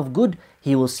weight of good,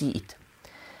 he will see it.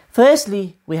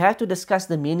 Firstly, we have to discuss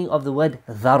the meaning of the word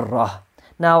dharrah.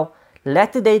 Now,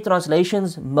 latter day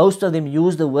translations, most of them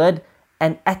use the word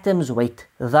an atom's weight,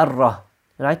 dharrah,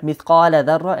 right? Mithqala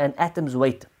dharrah, an atom's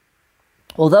weight.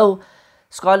 Although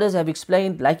scholars have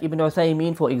explained, like Ibn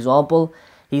Uthaymeen for example,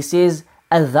 he says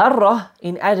a dharrah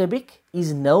in Arabic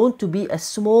is known to be a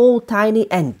small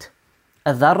tiny ant.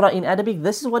 A dharrah in Arabic,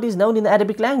 this is what is known in the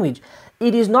Arabic language.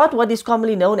 It is not what is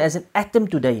commonly known as an atom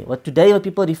today. What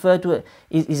people refer to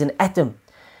is an atom,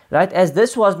 right? As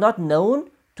this was not known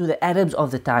to the Arabs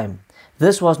of the time.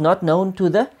 This was not known to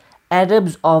the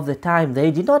Arabs of the time.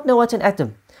 They did not know what's an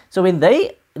atom. So when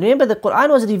remember the Quran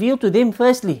was revealed to them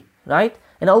firstly, right?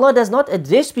 And Allah does not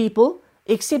address people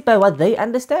except by what they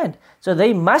understand. So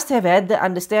they must have had the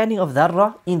understanding of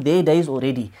dharrah in their days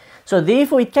already. So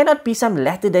therefore it cannot be some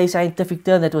latter day scientific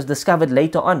term that was discovered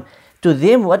later on. To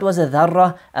them, what was a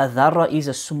dharrah? A dharrah is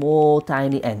a small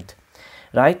tiny ant,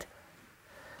 right?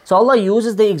 So Allah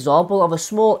uses the example of a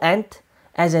small ant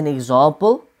as an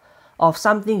example of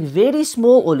something very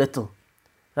small or little,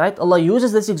 right? Allah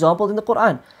uses this example in the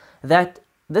Quran, that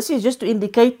this is just to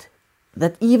indicate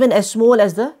that even as small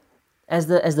as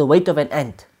the weight of an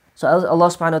ant. So Allah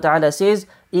subhanahu wa ta'ala says,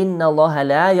 Inna Allah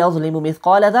la yazlimu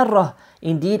mithqala dharrah.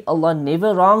 Indeed, Allah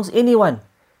never wrongs anyone.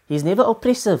 He's never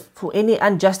oppressive for any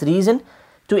unjust reason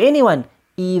to anyone,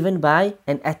 even by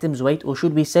an atom's weight, or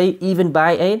should we say, even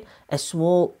by a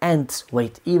small ant's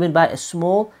weight. Even by a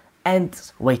small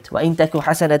ant's weight. وَإِن تَكُ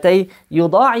حَسَنَتَيْ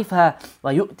يُضَاعِفْهَا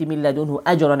وَيُؤْتِ مِن لَدُنْهُ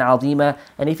أَجْرًا عَظِيمًا.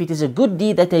 And if it is a good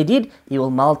deed that they did, He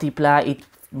will multiply it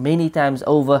many times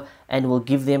over and will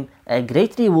give them a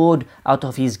great reward out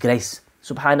of His grace.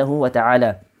 Subhanahu wa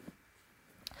ta'ala.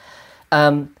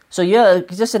 So here,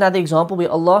 just another example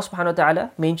where Allah subhanahu wa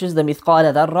ta'ala mentions the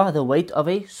mithqala dharrah, the weight of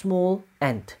a small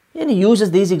ant. And He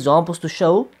uses these examples to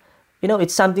show,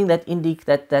 it's something that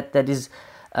that is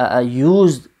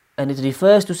used, and it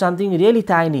refers to something really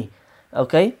tiny.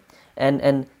 Okay?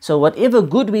 And so whatever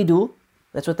good we do,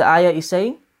 that's what the ayah is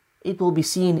saying, it will be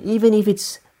seen, even if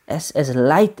it's as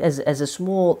light as a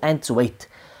small ant's weight.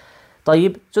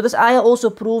 طيب. So this ayah also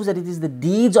proves that it is the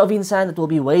deeds of insan that will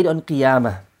be weighed on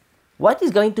Qiyamah. What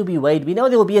is going to be weighed? We know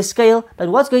there will be a scale, but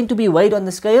what's going to be weighed on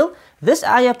the scale? This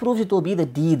ayah proves it will be the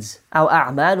deeds. Our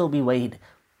a'mal will be weighed.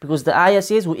 Because the ayah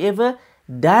says, whoever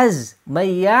does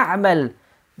may ya'mal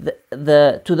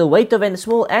to the weight of a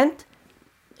small ant,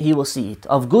 he will see it.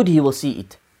 Of good, he will see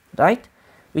it. Right?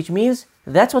 Which means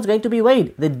that's what's going to be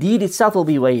weighed. The deed itself will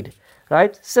be weighed.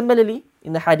 Right? Similarly,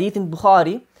 in the hadith in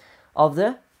Bukhari of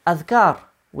the adhkar,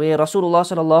 where Rasulullah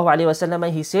sallallahu alaihi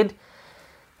wasallam, he said,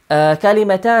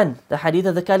 kalimatan, the hadith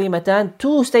of the kalimatan,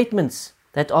 two statements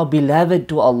that are beloved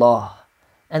to Allah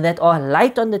and that are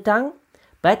light on the tongue,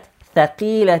 but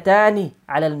thaqilatani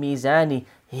ala al-mizani,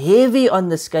 heavy on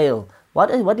the scale.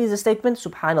 What is the statement?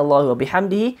 Subhanallah wa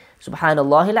bihamdihi,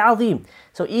 Subhanallah al-azim.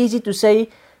 So easy to say,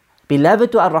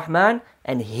 beloved to Ar-Rahman,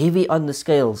 and heavy on the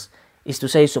scales is to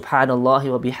say Subhanallah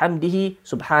wa bihamdihi,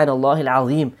 Subhanallah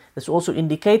al-azim. This also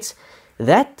indicates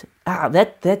that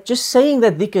just saying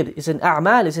that dhikr is an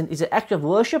a'mal, is an act of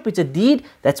worship, it's a deed.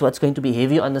 That's what's going to be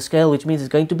heavy on the scale, which means it's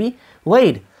going to be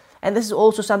weighed. And this is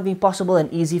also something possible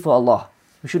and easy for Allah.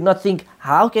 We should not think,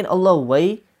 how can Allah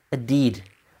weigh a deed?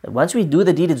 Once we do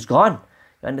the deed, it's gone.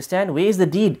 You understand? Where is the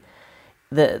deed?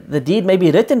 The deed may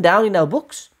be written down in our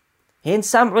books. Hence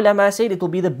some ulama said it will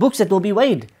be the books that will be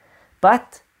weighed.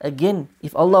 But again,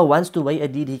 if Allah wants to weigh a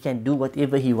deed, He can do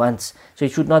whatever He wants. So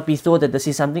it should not be thought that this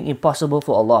is something impossible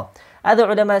for Allah. Other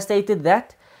ulama stated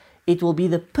that it will be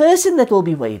the person that will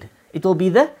be weighed. It will be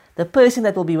the person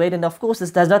that will be weighed. And of course,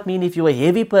 this does not mean if you're a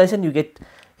heavy person, you get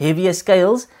heavier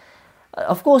scales.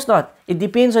 Of course not. It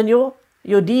depends on your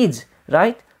deeds,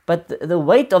 right? But the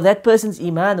weight of that person's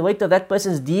iman, the weight of that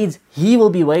person's deeds, he will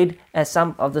be weighed, as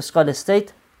some of the scholars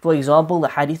state. For example, the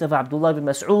hadith of Abdullah bin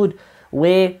Mas'ud,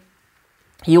 where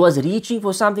he was reaching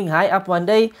for something high up one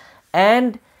day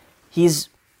and his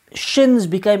shins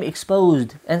became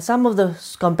exposed. And some of the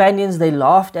companions, they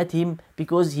laughed at him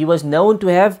because he was known to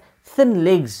have thin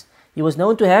legs. He was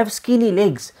known to have skinny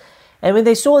legs. And when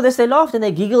they saw this, they laughed and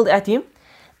they giggled at him.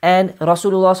 And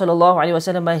Rasulullah sallallahu alaihi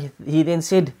wasallam, he then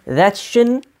said, that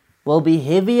shin will be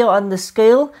heavier on the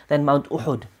scale than Mount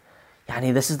Uhud.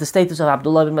 Yani this is the status of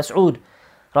Abdullah bin Mas'ud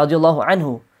radiallahu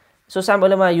anhu. So some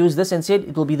ulama use this and said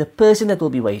it will be the person that will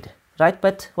be weighed, right?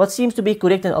 But what seems to be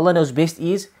correct and Allah knows best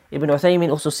is, Ibn Uthaymin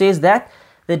also says that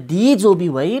the deeds will be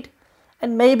weighed,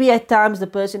 and maybe at times the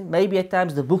person, maybe at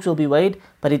times the books will be weighed,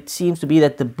 but it seems to be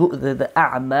that the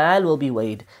a'mal will be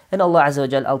weighed, and Allah Azza wa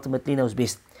Jal ultimately knows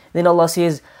best. Then Allah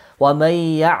says,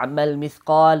 وَمَن يَعْمَلْ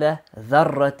مِثْقَالَ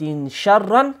ذَرَّةٍ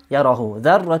شَرًّا يَرَهُ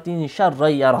ذَرَّةٍ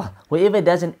شَرًّا يَرَهُ. Whoever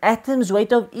does an atom's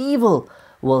weight of evil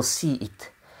will see it.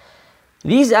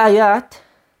 These ayat,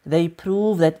 they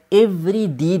prove that every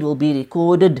deed will be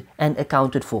recorded and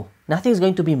accounted for. Nothing is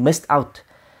going to be missed out.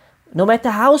 No matter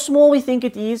how small we think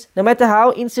it is, no matter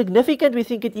how insignificant we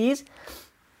think it is,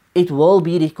 it will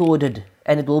be recorded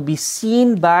and it will be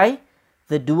seen by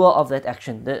the doer of that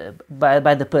action,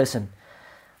 by the person.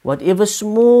 Whatever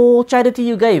small charity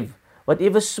you gave,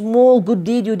 whatever small good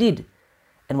deed you did,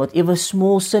 and whatever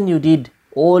small sin you did,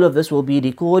 all of this will be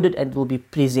recorded and will be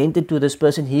presented to this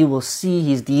person. He will see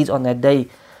his deeds on that day.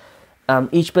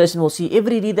 Each person will see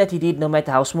every deed that he did, no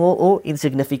matter how small or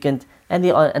insignificant. And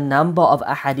there are a number of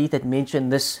ahadith that mention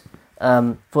this.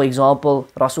 For example,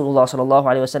 Rasulullah sallallahu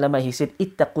alaihi wasallam, he said,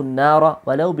 "Ittaqun nara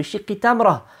walau bishiqqi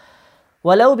tamrah,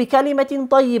 walau bi kalimatin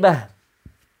tayyibah."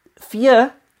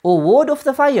 Fear or ward off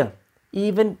the fire,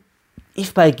 even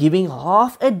if by giving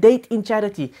half a date in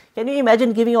charity. Can you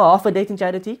imagine giving half a date in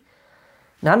charity?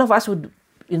 None of us would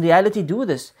in reality do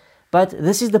this. But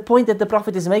this is the point that the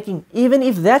Prophet is making. Even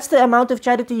if that's the amount of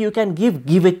charity you can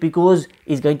give it, because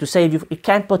it's going to save you. It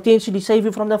can potentially save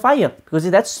you from the fire. Because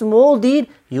if that small deed,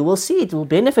 you will see it will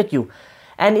benefit you.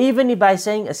 And even by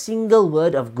saying a single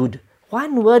word of good,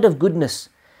 one word of goodness,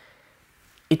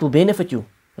 it will benefit you.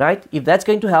 Right? If that's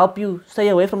going to help you stay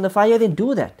away from the fire, then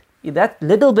do that. If that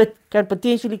little bit can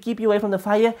potentially keep you away from the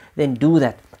fire, then do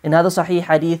that. Another Sahih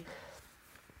hadith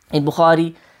in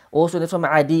Bukhari, also from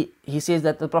Adi, he says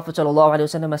that the Prophet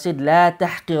ﷺ said, لا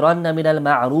تحقرن من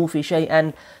المعروف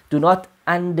شيئا. Do not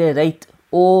underrate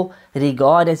or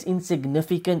regard as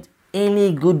insignificant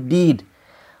any good deed.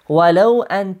 ولو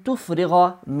أن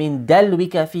تفرغ من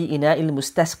دلوك في إناء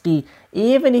المستسقي.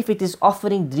 Even if it is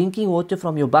offering drinking water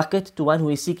from your bucket to one who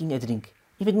is seeking a drink.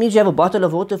 If it means you have a bottle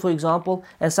of water, for example,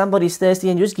 and somebody is thirsty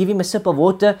and you just give him a sip of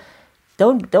water,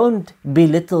 don't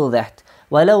belittle that.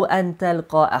 ولو أن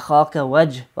تلقى أخاك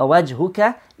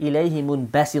ووجهك إليه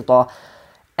منبسطا.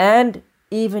 And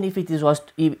even if it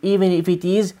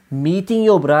is meeting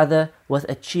your brother with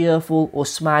a cheerful or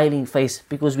smiling face,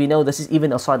 because we know this is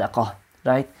even a sadaqah,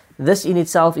 right? This in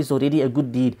itself is already a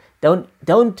good deed.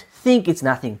 Don't think it's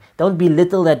nothing. Don't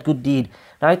belittle that good deed,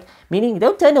 right? Meaning,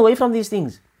 don't turn away from these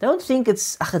things. Don't think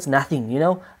it's nothing,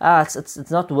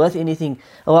 it's not worth anything.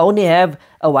 Oh, I only have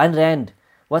a 1 rand.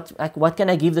 What can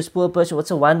I give this poor person? What's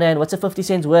a 1 rand? What's a 50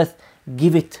 cents worth?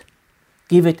 Give it.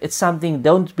 Give it. It's something.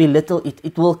 Don't belittle it.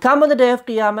 It will come on the day of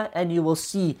Qiyamah and you will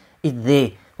see it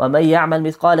there. وَمَنْ يَعْمَلْ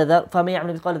مِثْقَالَ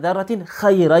ذَرَّةٍ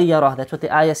خَيْرًا يَرَهُ. That's what the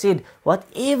ayah said.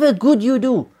 Whatever good you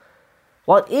do,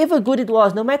 whatever good it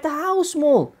was, no matter how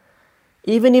small,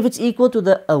 even if it's equal to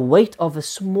the weight of a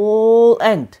small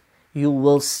ant, you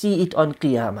will see it on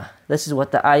Qiyamah. This is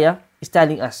what the ayah is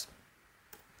telling us.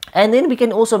 And then we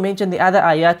can also mention the other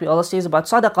ayat where Allah says about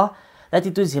sadaqah, that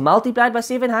it is multiplied by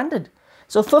 700.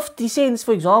 So 50 cents,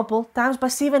 for example, times by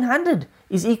 700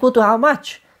 is equal to how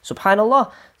much?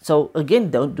 Subhanallah. So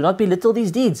again, do not belittle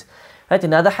these deeds. Right?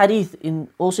 Another hadith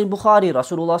also in Bukhari,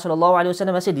 Rasulullah sallallahu alaihi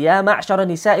wasallam said, "Ya ma'shara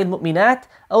nisa'il mu'minat,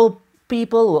 O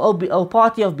people, O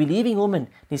party of believing women,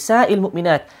 nisa'il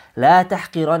mu'minat, la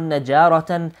tahqiranna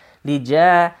jaratan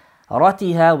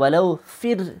lijaratiha walau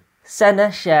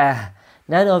firsana shah."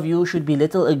 None of you should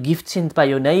belittle a gift sent by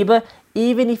your neighbor,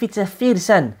 even if it's a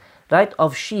firsan, right,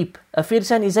 of sheep. A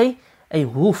firsan is a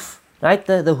hoof, right?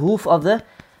 The hoof of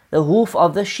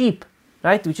the sheep,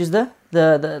 right, which is the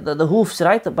hoofs,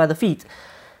 right, by the feet.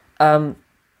 Even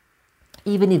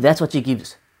if that's what she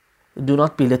gives, do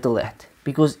not belittle that,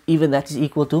 because even that is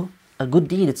equal to a good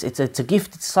deed. It's a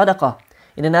gift. It's sadaqah.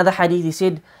 In another hadith, he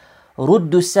said,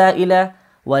 "Ruddu sa'ila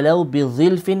walau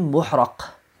bidhilfin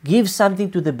muhraq." Give something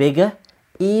to the beggar,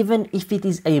 even if it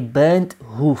is a burnt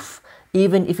hoof.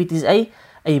 Even if it is a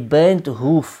burnt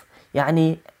hoof.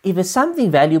 Yani, if it's something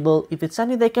valuable, if it's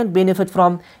something they can benefit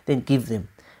from, then give them.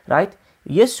 Right?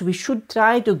 Yes, we should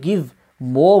try to give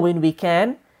more when we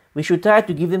can. We should try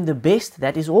to give them the best.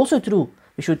 That is also true.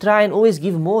 We should try and always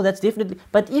give more. That's definitely.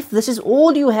 But if this is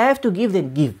all you have to give,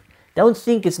 then give. Don't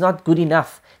think it's not good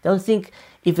enough. Don't think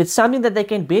if it's something that they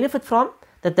can benefit from,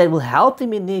 that will help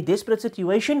them in their desperate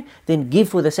situation, then give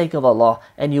for the sake of Allah,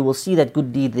 and you will see that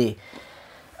good deed there.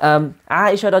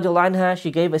 Aisha radiallahu anha,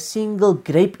 she gave a single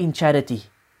grape in charity,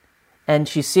 and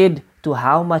she said, to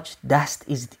how much dust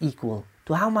is it equal?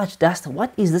 To how much dust?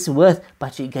 What is this worth?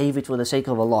 But she gave it for the sake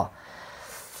of Allah.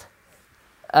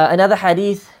 Another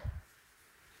hadith,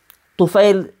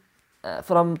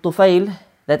 from Tufail,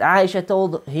 that Aisha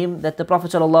told him that the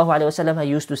Prophet sallallahu alaihi wasallam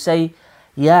used to say,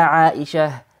 "Ya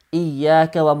Aisha,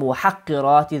 إياك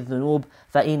ومحقرات الذنوب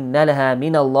فإن لها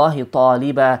من الله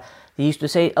طالبا." He used to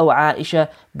say, "Oh Aisha,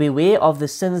 beware of the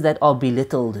sins that are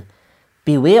belittled.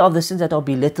 Beware of the sins that are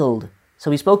belittled."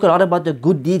 So we spoke a lot about the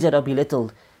good deeds that are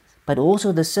belittled, but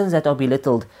also the sins that are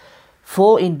belittled.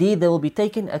 For indeed they will be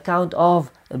taken account of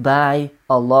by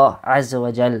Allah Azza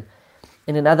wa Jal.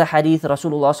 In another hadith,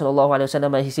 Rasulullah sallallahu alaihi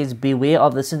wasallam, he says, "Beware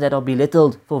of the sins that are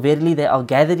belittled, for verily they are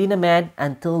gathered in a man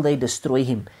until they destroy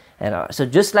him." And so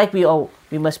just like we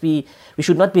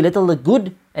should not belittle the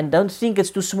good and don't think it's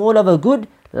too small of a good,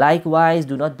 likewise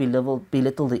do not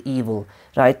belittle the evil,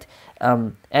 right?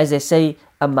 As they say,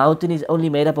 a mountain is only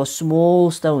made up of small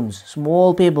stones,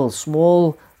 small pebbles,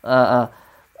 small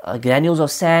granules of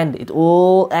sand. It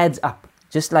all adds up.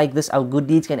 Just like this, our good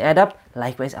deeds can add up,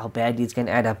 likewise our bad deeds can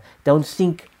add up. Don't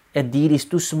think a deed is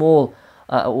too small.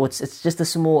 Or it's just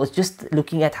it's just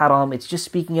looking at haram, it's just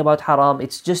speaking about haram,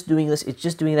 it's just doing this, it's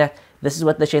just doing that. This is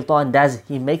what the shaitan does.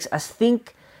 He makes us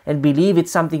think and believe it's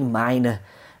something minor,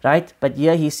 right? But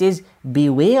here he says,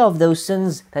 beware of those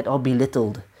sins that are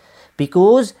belittled,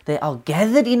 because they are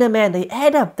gathered in a man, they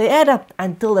add up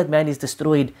until that man is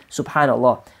destroyed,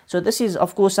 subhanallah. So this is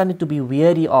of course something to be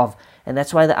wary of, and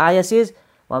that's why the ayah says,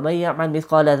 وَمَنْ يَعْمَلْ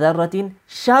مِثْقَالَ ذَرَّةٍ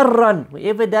شَرًّا.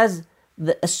 Whoever does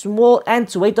a small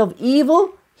ant's weight of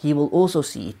evil, he will also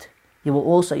see it. He will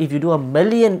also, if you do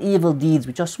 1,000,000 evil deeds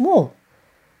which are small,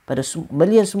 but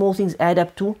 1,000,000 small things add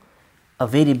up to a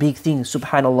very big thing,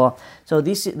 subhanallah. So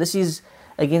this is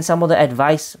again some of the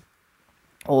advice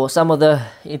or some of the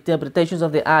interpretations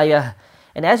of the ayah.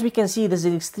 And as we can see, this is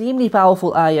an extremely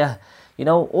powerful ayah.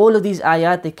 All of these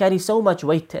ayat, they carry so much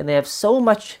weight and they have so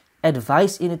much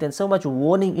advice in it and so much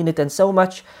warning in it and so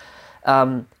much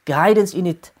guidance in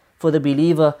it for the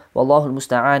believer. Wallahu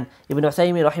al-musta'an. Ibn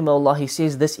Uthaymin rahimahullah, he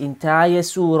says this entire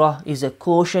surah is a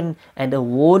caution and a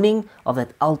warning of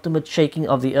that ultimate shaking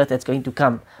of the earth that's going to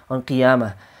come on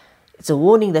Qiyamah. It's a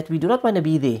warning that we do not want to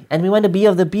be there, and we want to be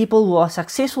of the people who are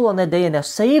successful on that day and are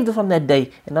saved from that day,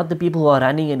 and not the people who are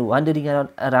running and wandering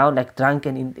around like drunk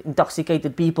and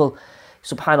intoxicated people,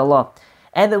 subhanallah.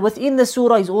 And within the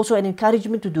surah is also an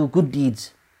encouragement to do good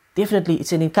deeds. Definitely,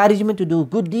 it's an encouragement to do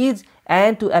good deeds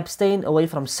and to abstain away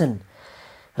from sin.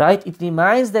 Right? It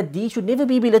reminds that deeds should never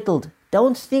be belittled.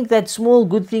 Don't think that small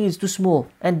good thing is too small.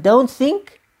 And don't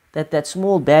think that that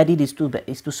small bad deed is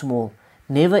too small.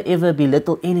 Never ever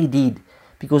belittle any deed,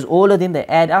 because all of them, they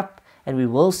add up, and we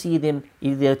will see them.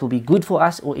 Either it will be good for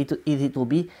us, or either it will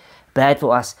be bad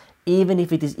for us. Even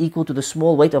if it is equal to the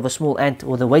small weight of a small ant,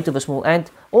 or the weight of a small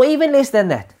ant, or even less than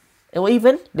that. Or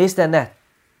even less than that.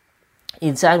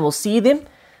 Insan will see them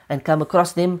and come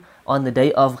across them on the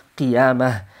day of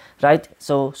Qiyamah. Right?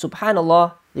 So,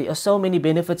 subhanallah, there are so many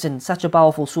benefits in such a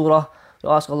powerful surah. We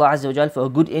ask Allah Azza wa Jal for a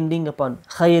good ending upon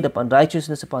khair, upon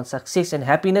righteousness, upon success and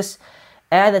happiness.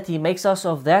 And that He makes us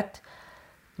of that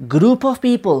group of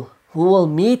people who will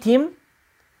meet Him,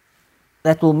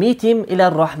 that will meet Him ila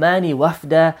ar-Rahmani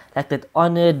wafda, like that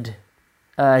honored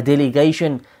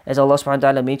delegation, as Allah subhanahu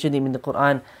wa ta'ala mentioned Him in the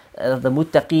Quran, the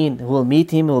muttaqeen who will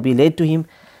meet Him, who will be led to Him,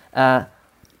 ila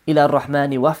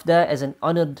ar-Rahmani wafda, as an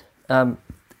honored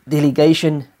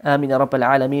delegation. Amin ya Rabbal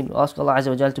Alameen. We ask Allah Azza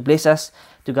wa Jal to bless us,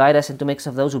 to guide us, and to make us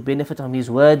of those who benefit from His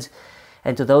words,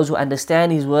 and to those who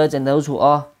understand His words, and those who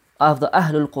are of the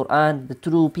Ahlul Quran, the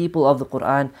true people of the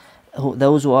Quran,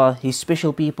 those who are His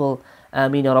special people.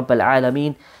 Amin ya Rabbal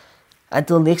Alameen.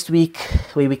 Until next week,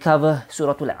 where we cover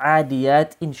Surah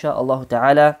Al-Adiyat, insha'Allah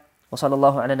ta'ala. وصلى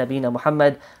الله على نبينا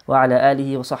محمد وعلى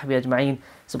آله وصحبه أجمعين.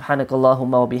 سبحانك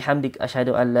اللهم وبحمدك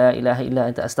أشهد أن لا إله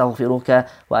إلا أنت أستغفرك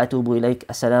وأتوب إليك.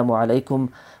 السلام عليكم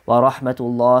ورحمة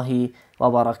الله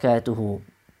وبركاته.